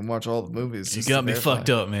go back and watch all the movies. you got me fucked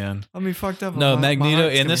up, man. I mean, fucked up. No, My Magneto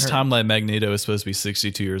heart's in gonna this hurt. timeline, Magneto is supposed to be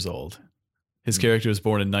 62 years old. His character was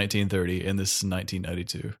born in 1930, and this is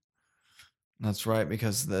 1992. That's right,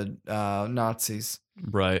 because the Nazis.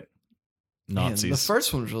 Right. Man, Nazis. the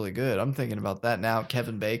first one was really good. I'm thinking about that now.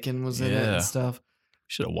 Kevin Bacon was in it Yeah. and stuff.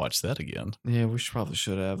 Should have watched that again. Yeah, we probably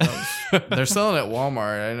should have. They're selling it at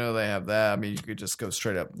Walmart. I know they have that. I mean, you could just go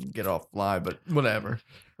straight up and get off live, but whatever.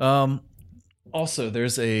 Also,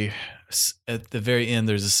 there's at the very end,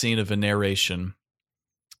 there's a scene of a narration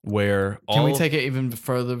where Can we take it even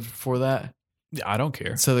further before that? I don't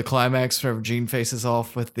care. So the climax where Jean faces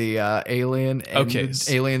off with the alien. And Okay. the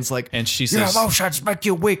alien's like, And she your says, emotions make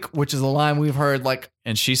you weak, which is a line we've heard like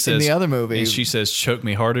and she in says, the other movie. and she says, "Choke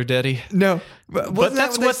me harder, Daddy." No, But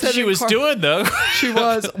that's what she was doing, though. She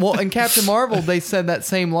was. Well, in Captain Marvel, they said that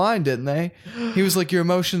same line, didn't they? He was like, your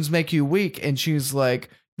emotions make you weak. And she's like,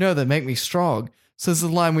 no, they make me strong. So this is a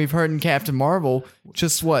line we've heard in Captain Marvel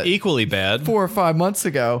just what? Equally bad. 4 or 5 months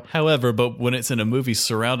ago. However, but when it's in a movie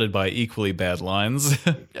surrounded by equally bad lines,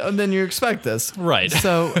 And then you expect this. right.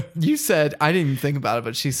 So you said, I didn't even think about it,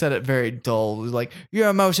 but she said it very dull. Like, your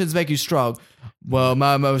emotions make you strong. Well,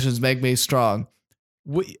 my emotions make me strong.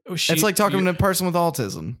 It's like talking to a person with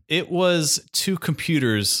autism. It was two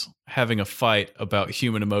computers having a fight about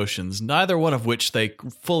human emotions, neither one of which they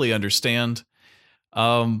fully understand.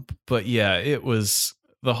 But yeah, it was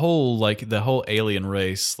the whole alien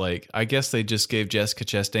race. Like, I guess they just gave Jessica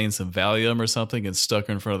Chastain some Valium or something and stuck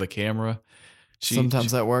her in front of the camera.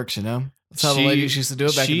 Sometimes that works, you know? That's how the ladies used to do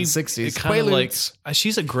it back in the 60s. Quaaludes.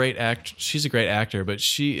 She's a great actor, but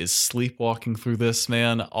she is sleepwalking through this,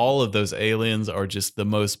 man. All of those aliens are just the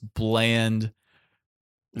most bland,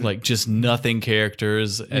 like just nothing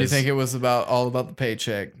characters. You think it was all about the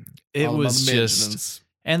paycheck? It all was about the just, maintenance.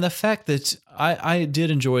 and the fact that I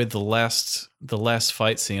did enjoy the last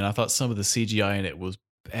fight scene. I thought some of the CGI in it was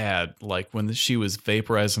bad, like when she was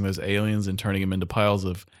vaporizing those aliens and turning them into piles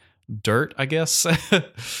of dirt, I guess.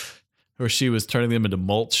 Or she was turning them into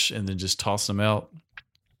mulch and then just tossing them out.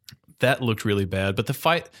 That looked really bad. But the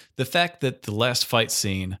fact that the last fight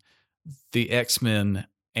scene, the X-Men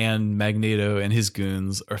and Magneto and his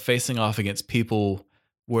goons are facing off against people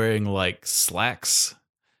wearing like slacks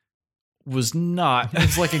was not.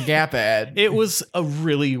 It's like a Gap ad. It was a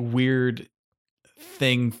really weird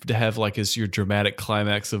thing to have like as your dramatic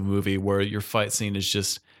climax of a movie where your fight scene is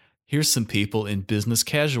just, here's some people in business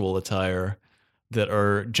casual attire that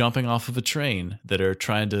are jumping off of a train, that are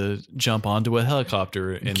trying to jump onto a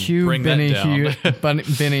helicopter and Cue bring Benny that down.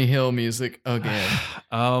 Benny Hill music again.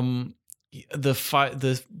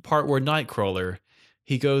 The part where Nightcrawler,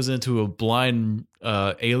 he goes into a blind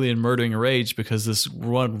alien murdering rage because this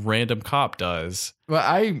one random cop dies. Well,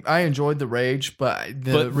 I enjoyed the rage, but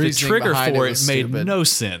The trigger for it made stupid. no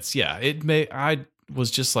sense. Yeah, I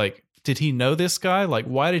was just like, did he know this guy? Like,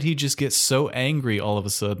 why did he just get so angry all of a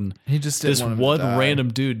sudden? He just didn't This want him to one die. random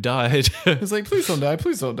dude died. He's like, please don't die,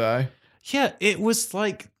 please don't die. Yeah, it was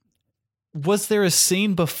like, was there a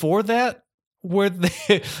scene before that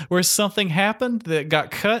where something happened that got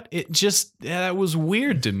cut? That was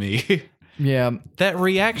weird to me. Yeah, That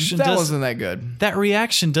reaction wasn't that good. That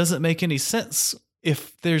reaction doesn't make any sense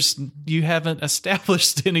if you haven't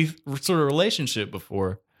established any sort of relationship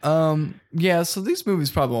before. Yeah, so these movies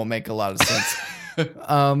probably won't make a lot of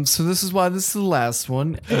sense. So this is why this is the last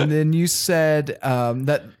one. And then you said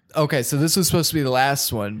that okay, so this was supposed to be the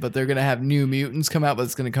last one, but they're gonna have New Mutants come out, but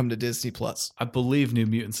it's gonna come to Disney Plus. I believe New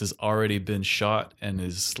Mutants has already been shot and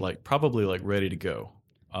is probably ready to go.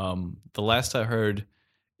 The last I heard,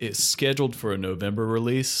 it's scheduled for a November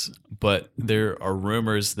release, but there are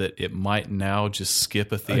rumors that it might now just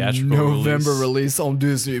skip a theatrical November release on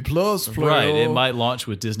Disney Plus. Right, it might launch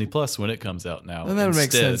with Disney Plus when it comes out now. And that would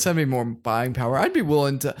make sense. That'd be more buying power. I'd be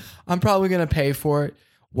willing to. I'm probably gonna pay for it.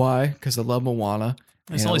 Why? Because I love Moana.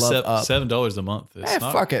 It's and only I love Up. $7 a month. It's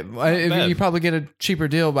not fuck it. bad. You probably get a cheaper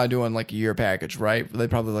deal by doing like a year package, right? They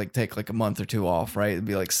probably take like a month or two off, right? It'd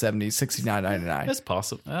be like $69.99. That's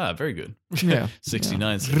possible. Very good. Yeah.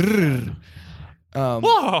 69.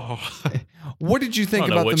 Whoa! What did you think I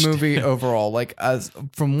don't know about the which- movie overall? Like as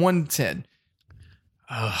from 1 to 10.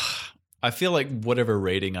 I feel like whatever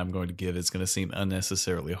rating I'm going to give is going to seem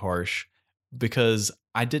unnecessarily harsh because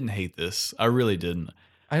I didn't hate this. I really didn't.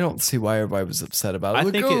 I don't see why everybody was upset about it. I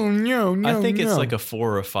Like, think oh, no, I think it's no. like a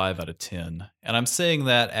 4 or a 5 out of 10. And I'm saying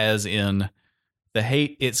that as in the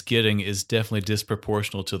hate it's getting is definitely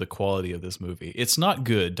disproportional to the quality of this movie. It's not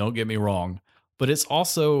good, don't get me wrong, but it's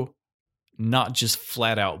also not just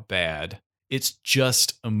flat out bad. It's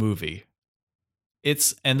just a movie.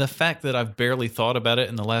 And the fact that I've barely thought about it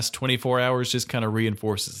in the last 24 hours just kind of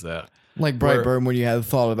reinforces that. Like Brightburn when you had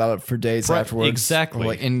thought about it for days Right, afterwards. exactly. Or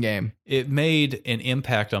like in game. It made an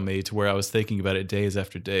impact on me to where I was thinking about it days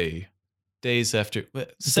after day. Days after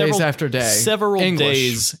day. Several English.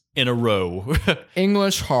 days in a row.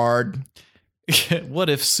 English hard. What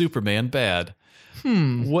if Superman bad?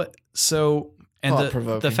 What? So, and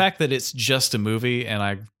Thought-provoking. the fact that it's just a movie and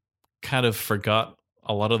I kind of forgot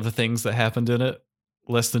a lot of the things that happened in it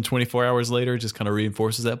less than 24 hours later just kind of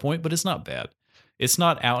reinforces that point, but it's not bad. It's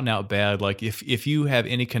not out and out bad. Like if you have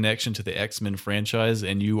any connection to the X-Men franchise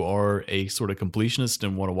and you are a sort of completionist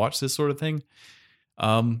and want to watch this sort of thing,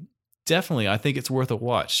 definitely, I think it's worth a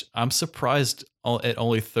watch. I'm surprised at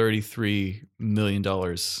only $33 million.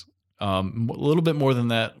 A little bit more than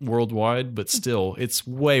that worldwide, but still, it's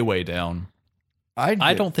way, way down.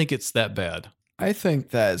 I don't think it's that bad. I think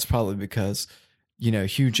that is probably because,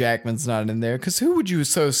 Hugh Jackman's not in there. Because who would you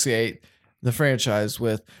associate the franchise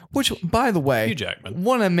with? Which, by the way, Hugh Jackman.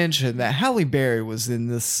 Want to mention that Halle Berry was in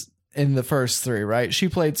the first 3, right? She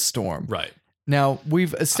played Storm. Right. Now,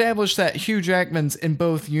 we've established that Hugh Jackman's in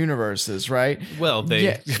both universes, right? Well, they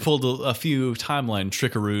Yeah. pulled a few timeline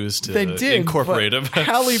trickaroos to They did incorporate but him.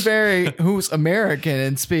 Halle Berry, who's American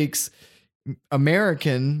and speaks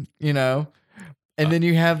American, and then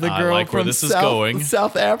you have the I girl like where from this is going.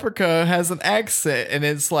 South Africa has an accent, and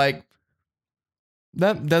it's like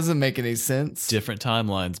that doesn't make any sense. Different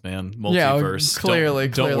timelines, man. Yeah, Multiverse. clearly,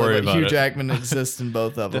 Don't worry but about Hugh it. Jackman exists in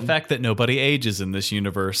both of The them. fact that nobody ages in this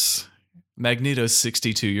universe. Magneto's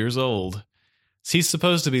 62 years old. He's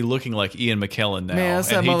supposed to be looking like Ian McKellen now. Man, that's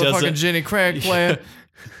that and he motherfucking doesn't- Jenny Craig player.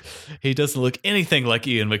 He doesn't look anything like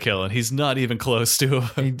Ian McKellen. He's not even close to him.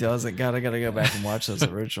 He doesn't. God, I gotta go back and watch those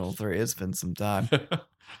original 3. It's been some time.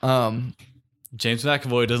 James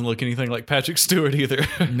McAvoy doesn't look anything like Patrick Stewart either.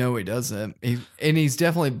 No, he doesn't. He's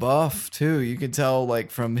definitely buff too. You can tell like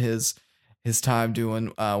from his time doing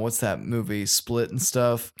what's that movie Split and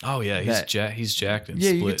stuff. Oh yeah, That- he's jacked and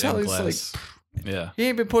Yeah, split you can tell and he's glass. Yeah, He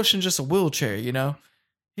ain't been pushing just a wheelchair,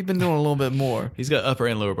 He's been doing a little bit more. he's got upper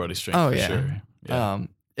and lower body strength Oh, for yeah. sure. Yeah.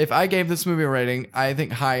 If I gave this movie a rating, I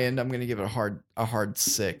think high end, I'm going to give it a hard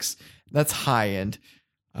 6. That's high end.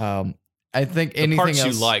 I think the anything parts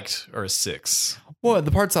else. you liked are a 6. Well,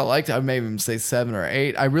 the parts I liked, I may even say 7 or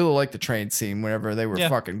 8. I really liked the train scene whenever they were Yeah.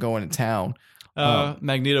 fucking going to town.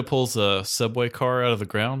 Magneto pulls a subway car out of the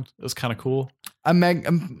ground. It was kind of cool. I'm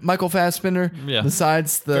Michael Fassbender. Yeah.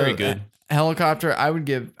 Besides the Very good. helicopter,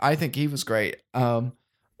 I think he was great.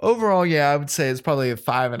 Overall, yeah, I would say it's probably a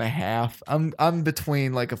 5.5. I'm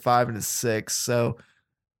between like a 5 and a 6. So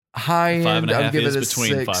high end, 5.5 I'll give it is a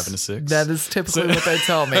between 6. 5 and a 6. That is typically what they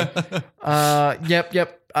tell me.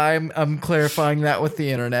 Yep. I'm clarifying that with the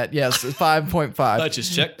internet. Yes, 5.5. I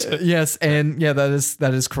just checked. Yes, and yeah, that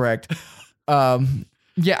is correct.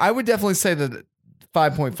 Yeah, I would definitely say that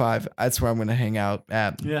 5.5. That's where I'm going to hang out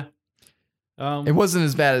at. Yeah. It wasn't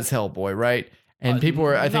as bad as Hellboy, right? And people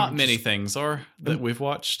are, I think, not many things are that we've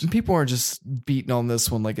watched. people are just beating on this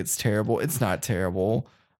one like it's terrible. It's not terrible.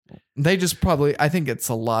 They just probably, I think it's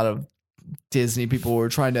a lot of Disney people who are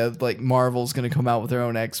trying to, like, Marvel's going to come out with their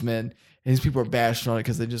own X-Men. And these people are bashing on it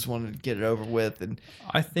because they just wanted to get it over with. And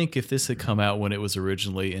I think if this had come out when it was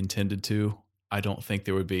originally intended to, I don't think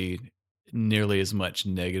there would be nearly as much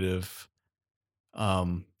negative,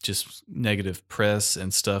 just negative press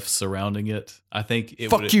and stuff surrounding it. I think it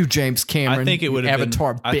fuck you, James Cameron. I think it would have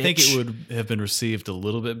Avatar. been. Bitch. I think it would have been received a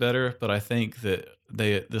little bit better, but I think that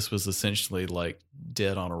this was essentially like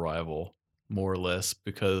dead on arrival, more or less,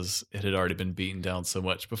 because it had already been beaten down so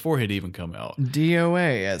much before it had even come out.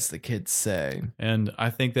 DOA, as the kids say. And I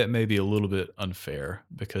think that may be a little bit unfair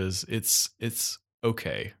because it's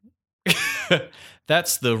okay.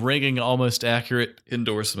 That's the ringing, almost accurate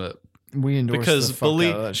endorsement. We endorse the fuck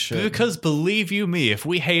out of that shit. Because believe you me, if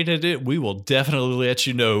we hated it, we will definitely let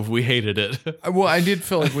you know if we hated it. Well, I did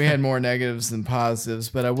feel like we had more negatives than positives,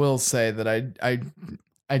 but I will say that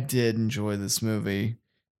I did enjoy this movie.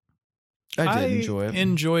 I did enjoy it.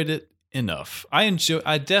 Enjoyed it enough. I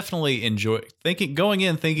definitely enjoyed going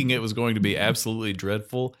in thinking it was going to be absolutely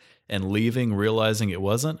dreadful and leaving realizing it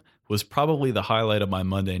wasn't was probably the highlight of my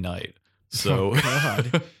Monday night. So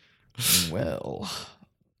God. Well,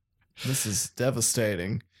 this is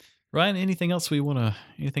devastating. Ryan, anything else we want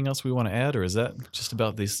to add, or is that just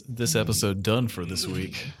about this episode done for this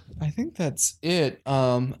week? I think that's it.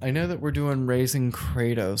 I know that we're doing Raising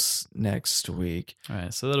Kratos next week. All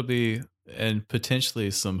right, so that'll be and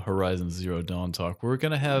potentially some Horizon Zero Dawn talk. We're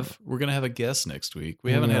gonna have a guest next week.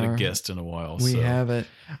 We haven't had a guest in a while. We haven't.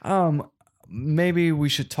 Maybe we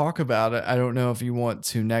should talk about it. I don't know if you want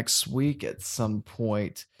to next week at some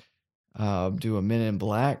point do a Men in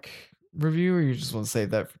Black review, or you just want to save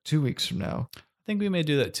that for 2 weeks from now. I think we may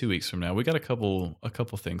do that 2 weeks from now. We got a couple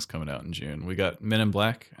things coming out in June. We got Men in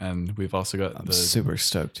Black, and we've also got I'm super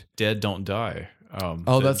stoked. Dead Don't Die.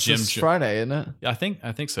 That's this Friday, isn't it? Yeah,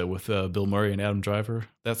 I think so. With Bill Murray and Adam Driver.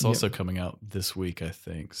 That's also coming out this week, I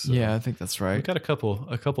think. So yeah, I think that's right. We got a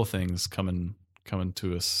couple things coming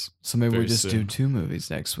to us. So maybe we just soon. do 2 movies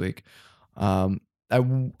next week.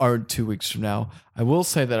 Or 2 weeks from now. I will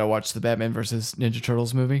say that I watched the Batman versus Ninja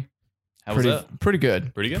Turtles movie. How was that? Pretty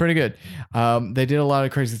good. Pretty good? Pretty good. They did a lot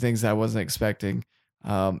of crazy things that I wasn't expecting.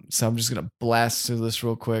 So I'm just going to blast through this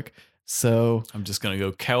real quick. So I'm just going to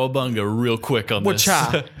go cowabunga real quick on this.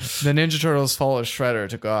 The Ninja Turtles follow Shredder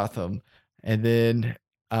to Gotham. And then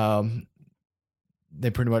they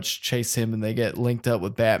pretty much chase him and they get linked up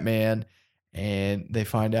with Batman. And they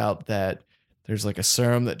find out that there's like a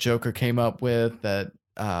serum that Joker came up with that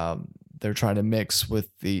they're trying to mix with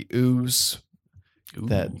the ooze.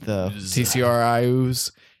 That the TCRI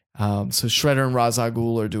ooze. So Shredder and Ra's al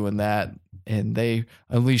Ghul are doing that, and they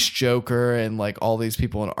unleash Joker and like all these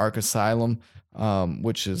people in Ark Asylum,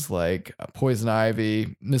 which is like Poison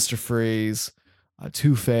Ivy, Mr. Freeze,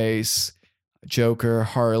 Two-Face, Joker,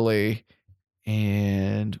 Harley,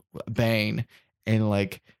 and Bane, and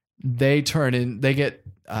like they get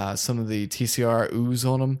some of the TCRI ooze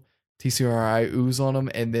on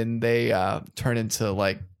them, and then they turn into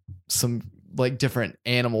like some like different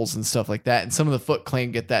animals and stuff like that. And some of the Foot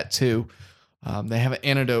Clan get that too. They have an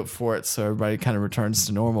antidote for it, so everybody kind of returns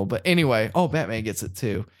to normal. But anyway, Batman gets it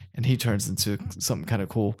too, and he turns into something kind of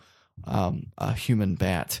cool. A human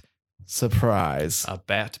bat. Surprise. A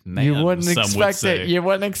Batman. You wouldn't some expect would say. it. You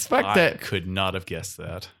wouldn't expect I it. could not have guessed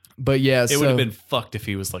that. But yeah, it would have been fucked if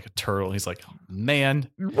he was like a turtle. He's like, oh, man,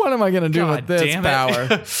 what am I gonna do with this power?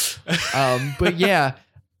 But yeah.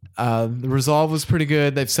 The Resolve was pretty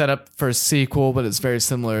good. They've set up for a sequel, but it's very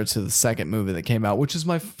similar to the second movie that came out, which is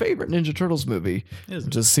my favorite Ninja Turtles movie,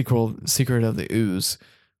 which is Secret of the Ooze.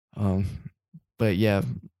 But yeah,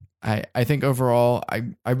 I think overall,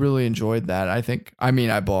 I really enjoyed that.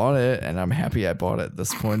 I bought it, and I'm happy I bought it at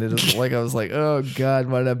this point. It is like I was like, oh God,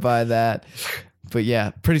 why did I buy that? But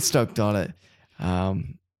yeah, pretty stoked on it. I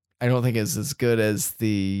don't think it's as good as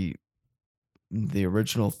the the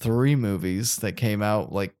original 3 movies that came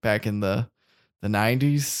out like back in the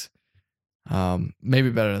 90s. Maybe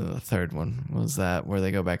better than the third one. What was that where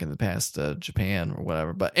they go back in the past to Japan or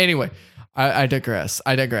whatever? But anyway, I digress.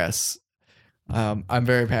 I'm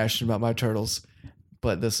very passionate about my turtles,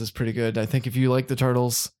 but this is pretty good. I think if you like the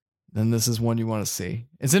turtles, then this is one you want to see.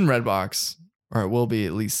 It's in Redbox, or it will be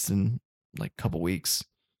at least in like a couple weeks.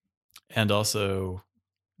 And also,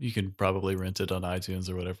 you can probably rent it on iTunes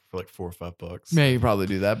or whatever for like $4 or $5. Yeah, you probably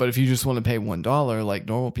do that. But if you just want to pay $1 like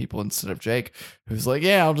normal people instead of Jake, who's like,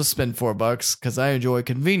 yeah, I'll just spend $4 because I enjoy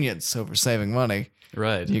convenience over saving money.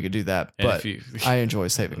 Right. You could do that. And But I enjoy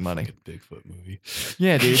saving money. Bigfoot movie.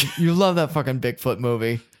 Yeah, dude. You love that fucking Bigfoot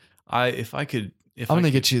movie. I'm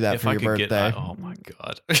gonna get you that for your birthday. Oh my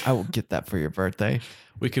God. I will get that for your birthday.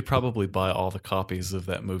 We could probably buy all the copies of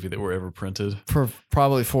that movie that were ever printed. For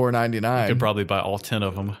probably We $4.99. could probably buy all 10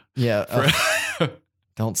 of them. Yeah.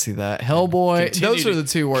 Don't see that. Hellboy. Those are the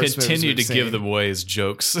 2 worst movies Continue we've to give seen. them away as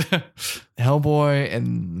jokes. Hellboy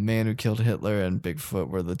and The Man Who Killed Hitler and Bigfoot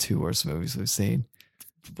were the 2 worst movies we've seen.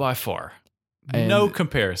 By far. And- No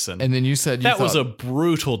comparison. And then you said that was a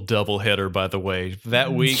brutal doubleheader, by the way.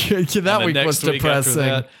 That week, Yeah, that and the week was next week after depressing.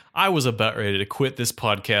 that, I was about ready to quit this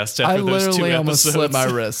podcast after I those 2 literally almost episodes. slit my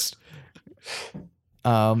wrist.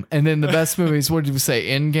 And then the best movies, what did you say?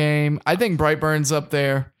 Endgame. I think Brightburn's up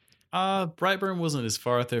there. Brightburn wasn't as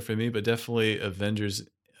far out there for me, but definitely Avengers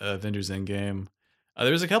Endgame.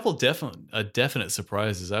 There's a couple definite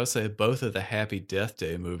surprises. I would say both of the Happy Death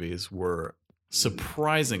Day movies were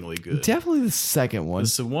surprisingly good. Definitely the second one.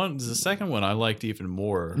 The second one I liked even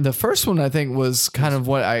more. The first one I think was kind of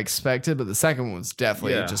what I expected, but the second one was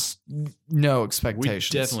definitely Yeah. just no We expectations.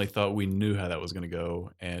 definitely thought we knew how that was going to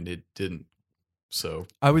go, and it didn't. So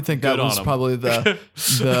I would think that Good on was 'em. probably the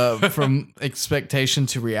from expectation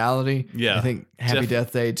to reality. Yeah, I think Happy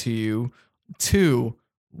Death Day to You 2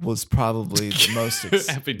 was probably the most.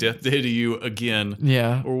 Happy Death Day to You again,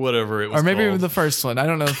 Yeah. or whatever it was. Or maybe called. the first one. I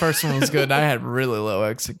don't know. The first one was good. And I had really low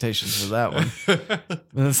expectations for that one.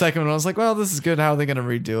 And the second one, I was like, well, this is good. How are they going to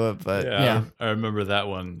redo it? But yeah. I remember that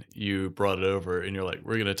one. You brought it over, and you're like,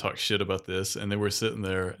 "We're gonna talk shit about this," and then we're sitting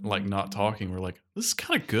there like not talking. We're like, "This is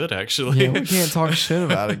kind of good, actually." Yeah, we can't talk shit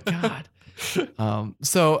about it. God.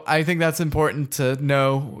 So I think that's important to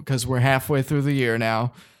know because we're halfway through the year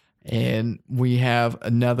now. And we have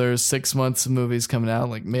another 6 months of movies coming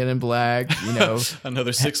out, like Men in Black, you know.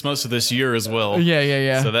 Another 6 months of this year as well.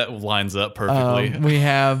 Yeah. So that lines up perfectly. We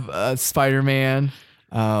have Spider-Man.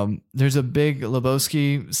 There's a big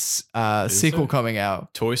Lebowski sequel there? coming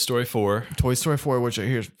out. Toy Story 4. Toy Story 4, which I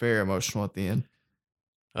hear is very emotional at the end.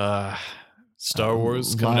 Star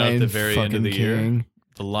Wars coming out at the very end of the year.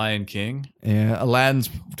 The Lion King. Yeah, Aladdin's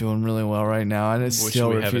doing really well right now, and I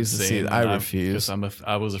still refuse to see it. I refuse.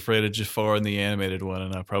 I was afraid of Jafar in the animated one,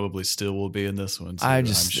 and I probably still will be in this one. Too, I'm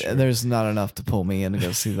sure. There's not enough to pull me in to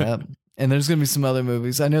go see that. And there's gonna be some other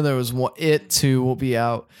movies. I know there was one. It 2 will be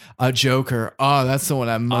out. Joker. Oh, that's the one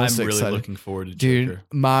I'm most really excited. looking forward to. Dude, Joker.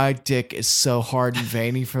 my dick is so hard and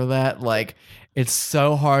veiny for that. Like, it's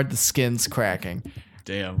so hard. The skin's cracking.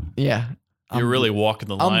 Damn, Yeah. you're really walking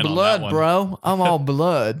the line. I'm blood, on that one. bro. I'm all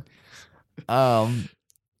blood.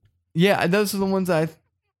 Yeah, those are the ones I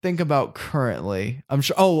think about currently. I'm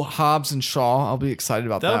sure. Oh, Hobbs and Shaw. I'll be excited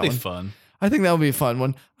about that That'll be one. fun. I think that would be a fun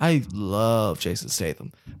one. I love Jason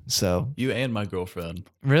Statham. So You and my girlfriend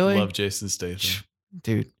really, love Jason Statham.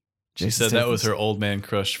 dude. She Jason said that was Statham's- her old man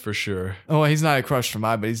crush for sure. Oh, he's not a crush for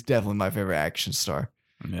mine, but he's definitely my favorite action star.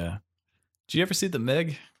 Yeah. Did you ever see the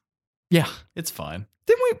Meg? Yeah. It's fine.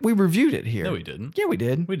 Then we reviewed it here. No, we didn't. Yeah, we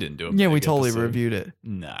did. We didn't do it. Yeah, we totally reviewed it.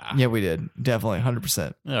 Nah. Yeah, we did. Definitely,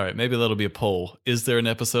 100%. All right, maybe that'll be a poll. Is there an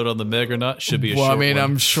episode on the Meg or not? Should be a Well, short I mean, one.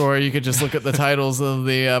 I'm sure you could just look at the titles of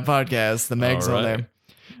the podcast. The Meg's All on right. there.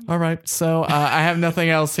 All right, so I have nothing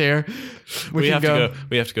else here. We can have go. to go.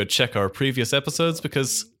 We have to go check our previous episodes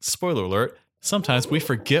because, spoiler alert, sometimes we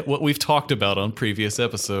forget what we've talked about on previous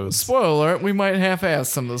episodes. Spoiler alert: we might half-ass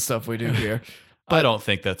some of the stuff we do here. I don't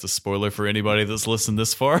think that's a spoiler for anybody that's listened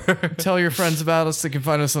this far. Tell your friends about us. They can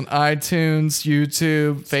find us on iTunes,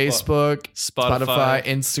 YouTube, Facebook, Spotify.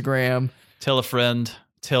 Instagram. Tell a friend.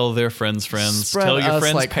 Tell their friends' friends. Spread tell your us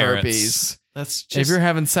friends' like parents. herpes. That's If just. you're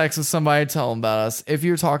having sex with somebody, tell them about us. If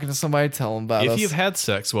you're talking to somebody, tell them about us. If you've had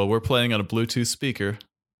sex while we're playing on a Bluetooth speaker,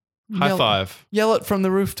 high Yell- five. Yell it from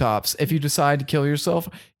the rooftops. If you decide to kill yourself,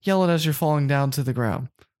 yell it as you're falling down to the ground.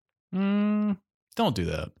 Don't do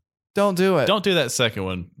that. Don't do it. Don't do that second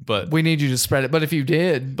one. But We need you to spread it. But if you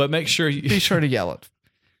did, make sure you, be sure to yell it.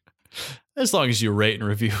 as long as you rate and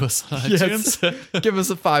review us on Yes. iTunes. Give us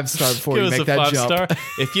a 5-star before Give you us make a that 5 jump. star.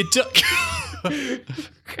 If you do,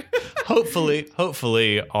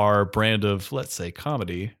 hopefully our brand of, let's say,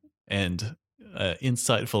 comedy and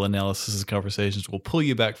insightful analysis and conversations will pull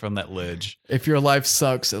you back from that ledge. If your life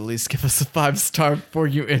sucks, at least give us a 5-star before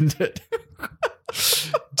you end it.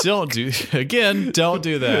 Don't do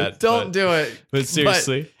that. Don't do it. But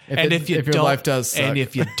seriously, if your life does suck. and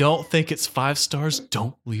if you don't think it's 5 stars,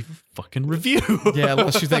 don't leave a fucking review. Yeah,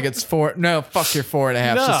 unless you think it's 4. No, fuck your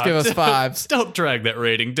 4.5. Just give us 5s. Don't drag that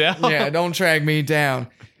rating down. Yeah, don't drag me down.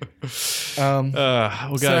 Well,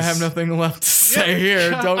 guys, so I have nothing left to say here.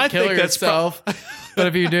 Don't kill yourself. But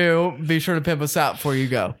if you do, be sure to pimp us out before you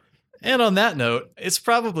go. And on that note, it's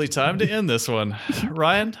probably time to end this one.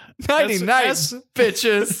 Ryan? Nighty-night,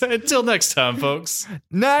 bitches. Until next time, folks.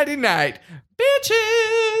 Nighty-night,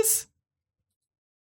 bitches.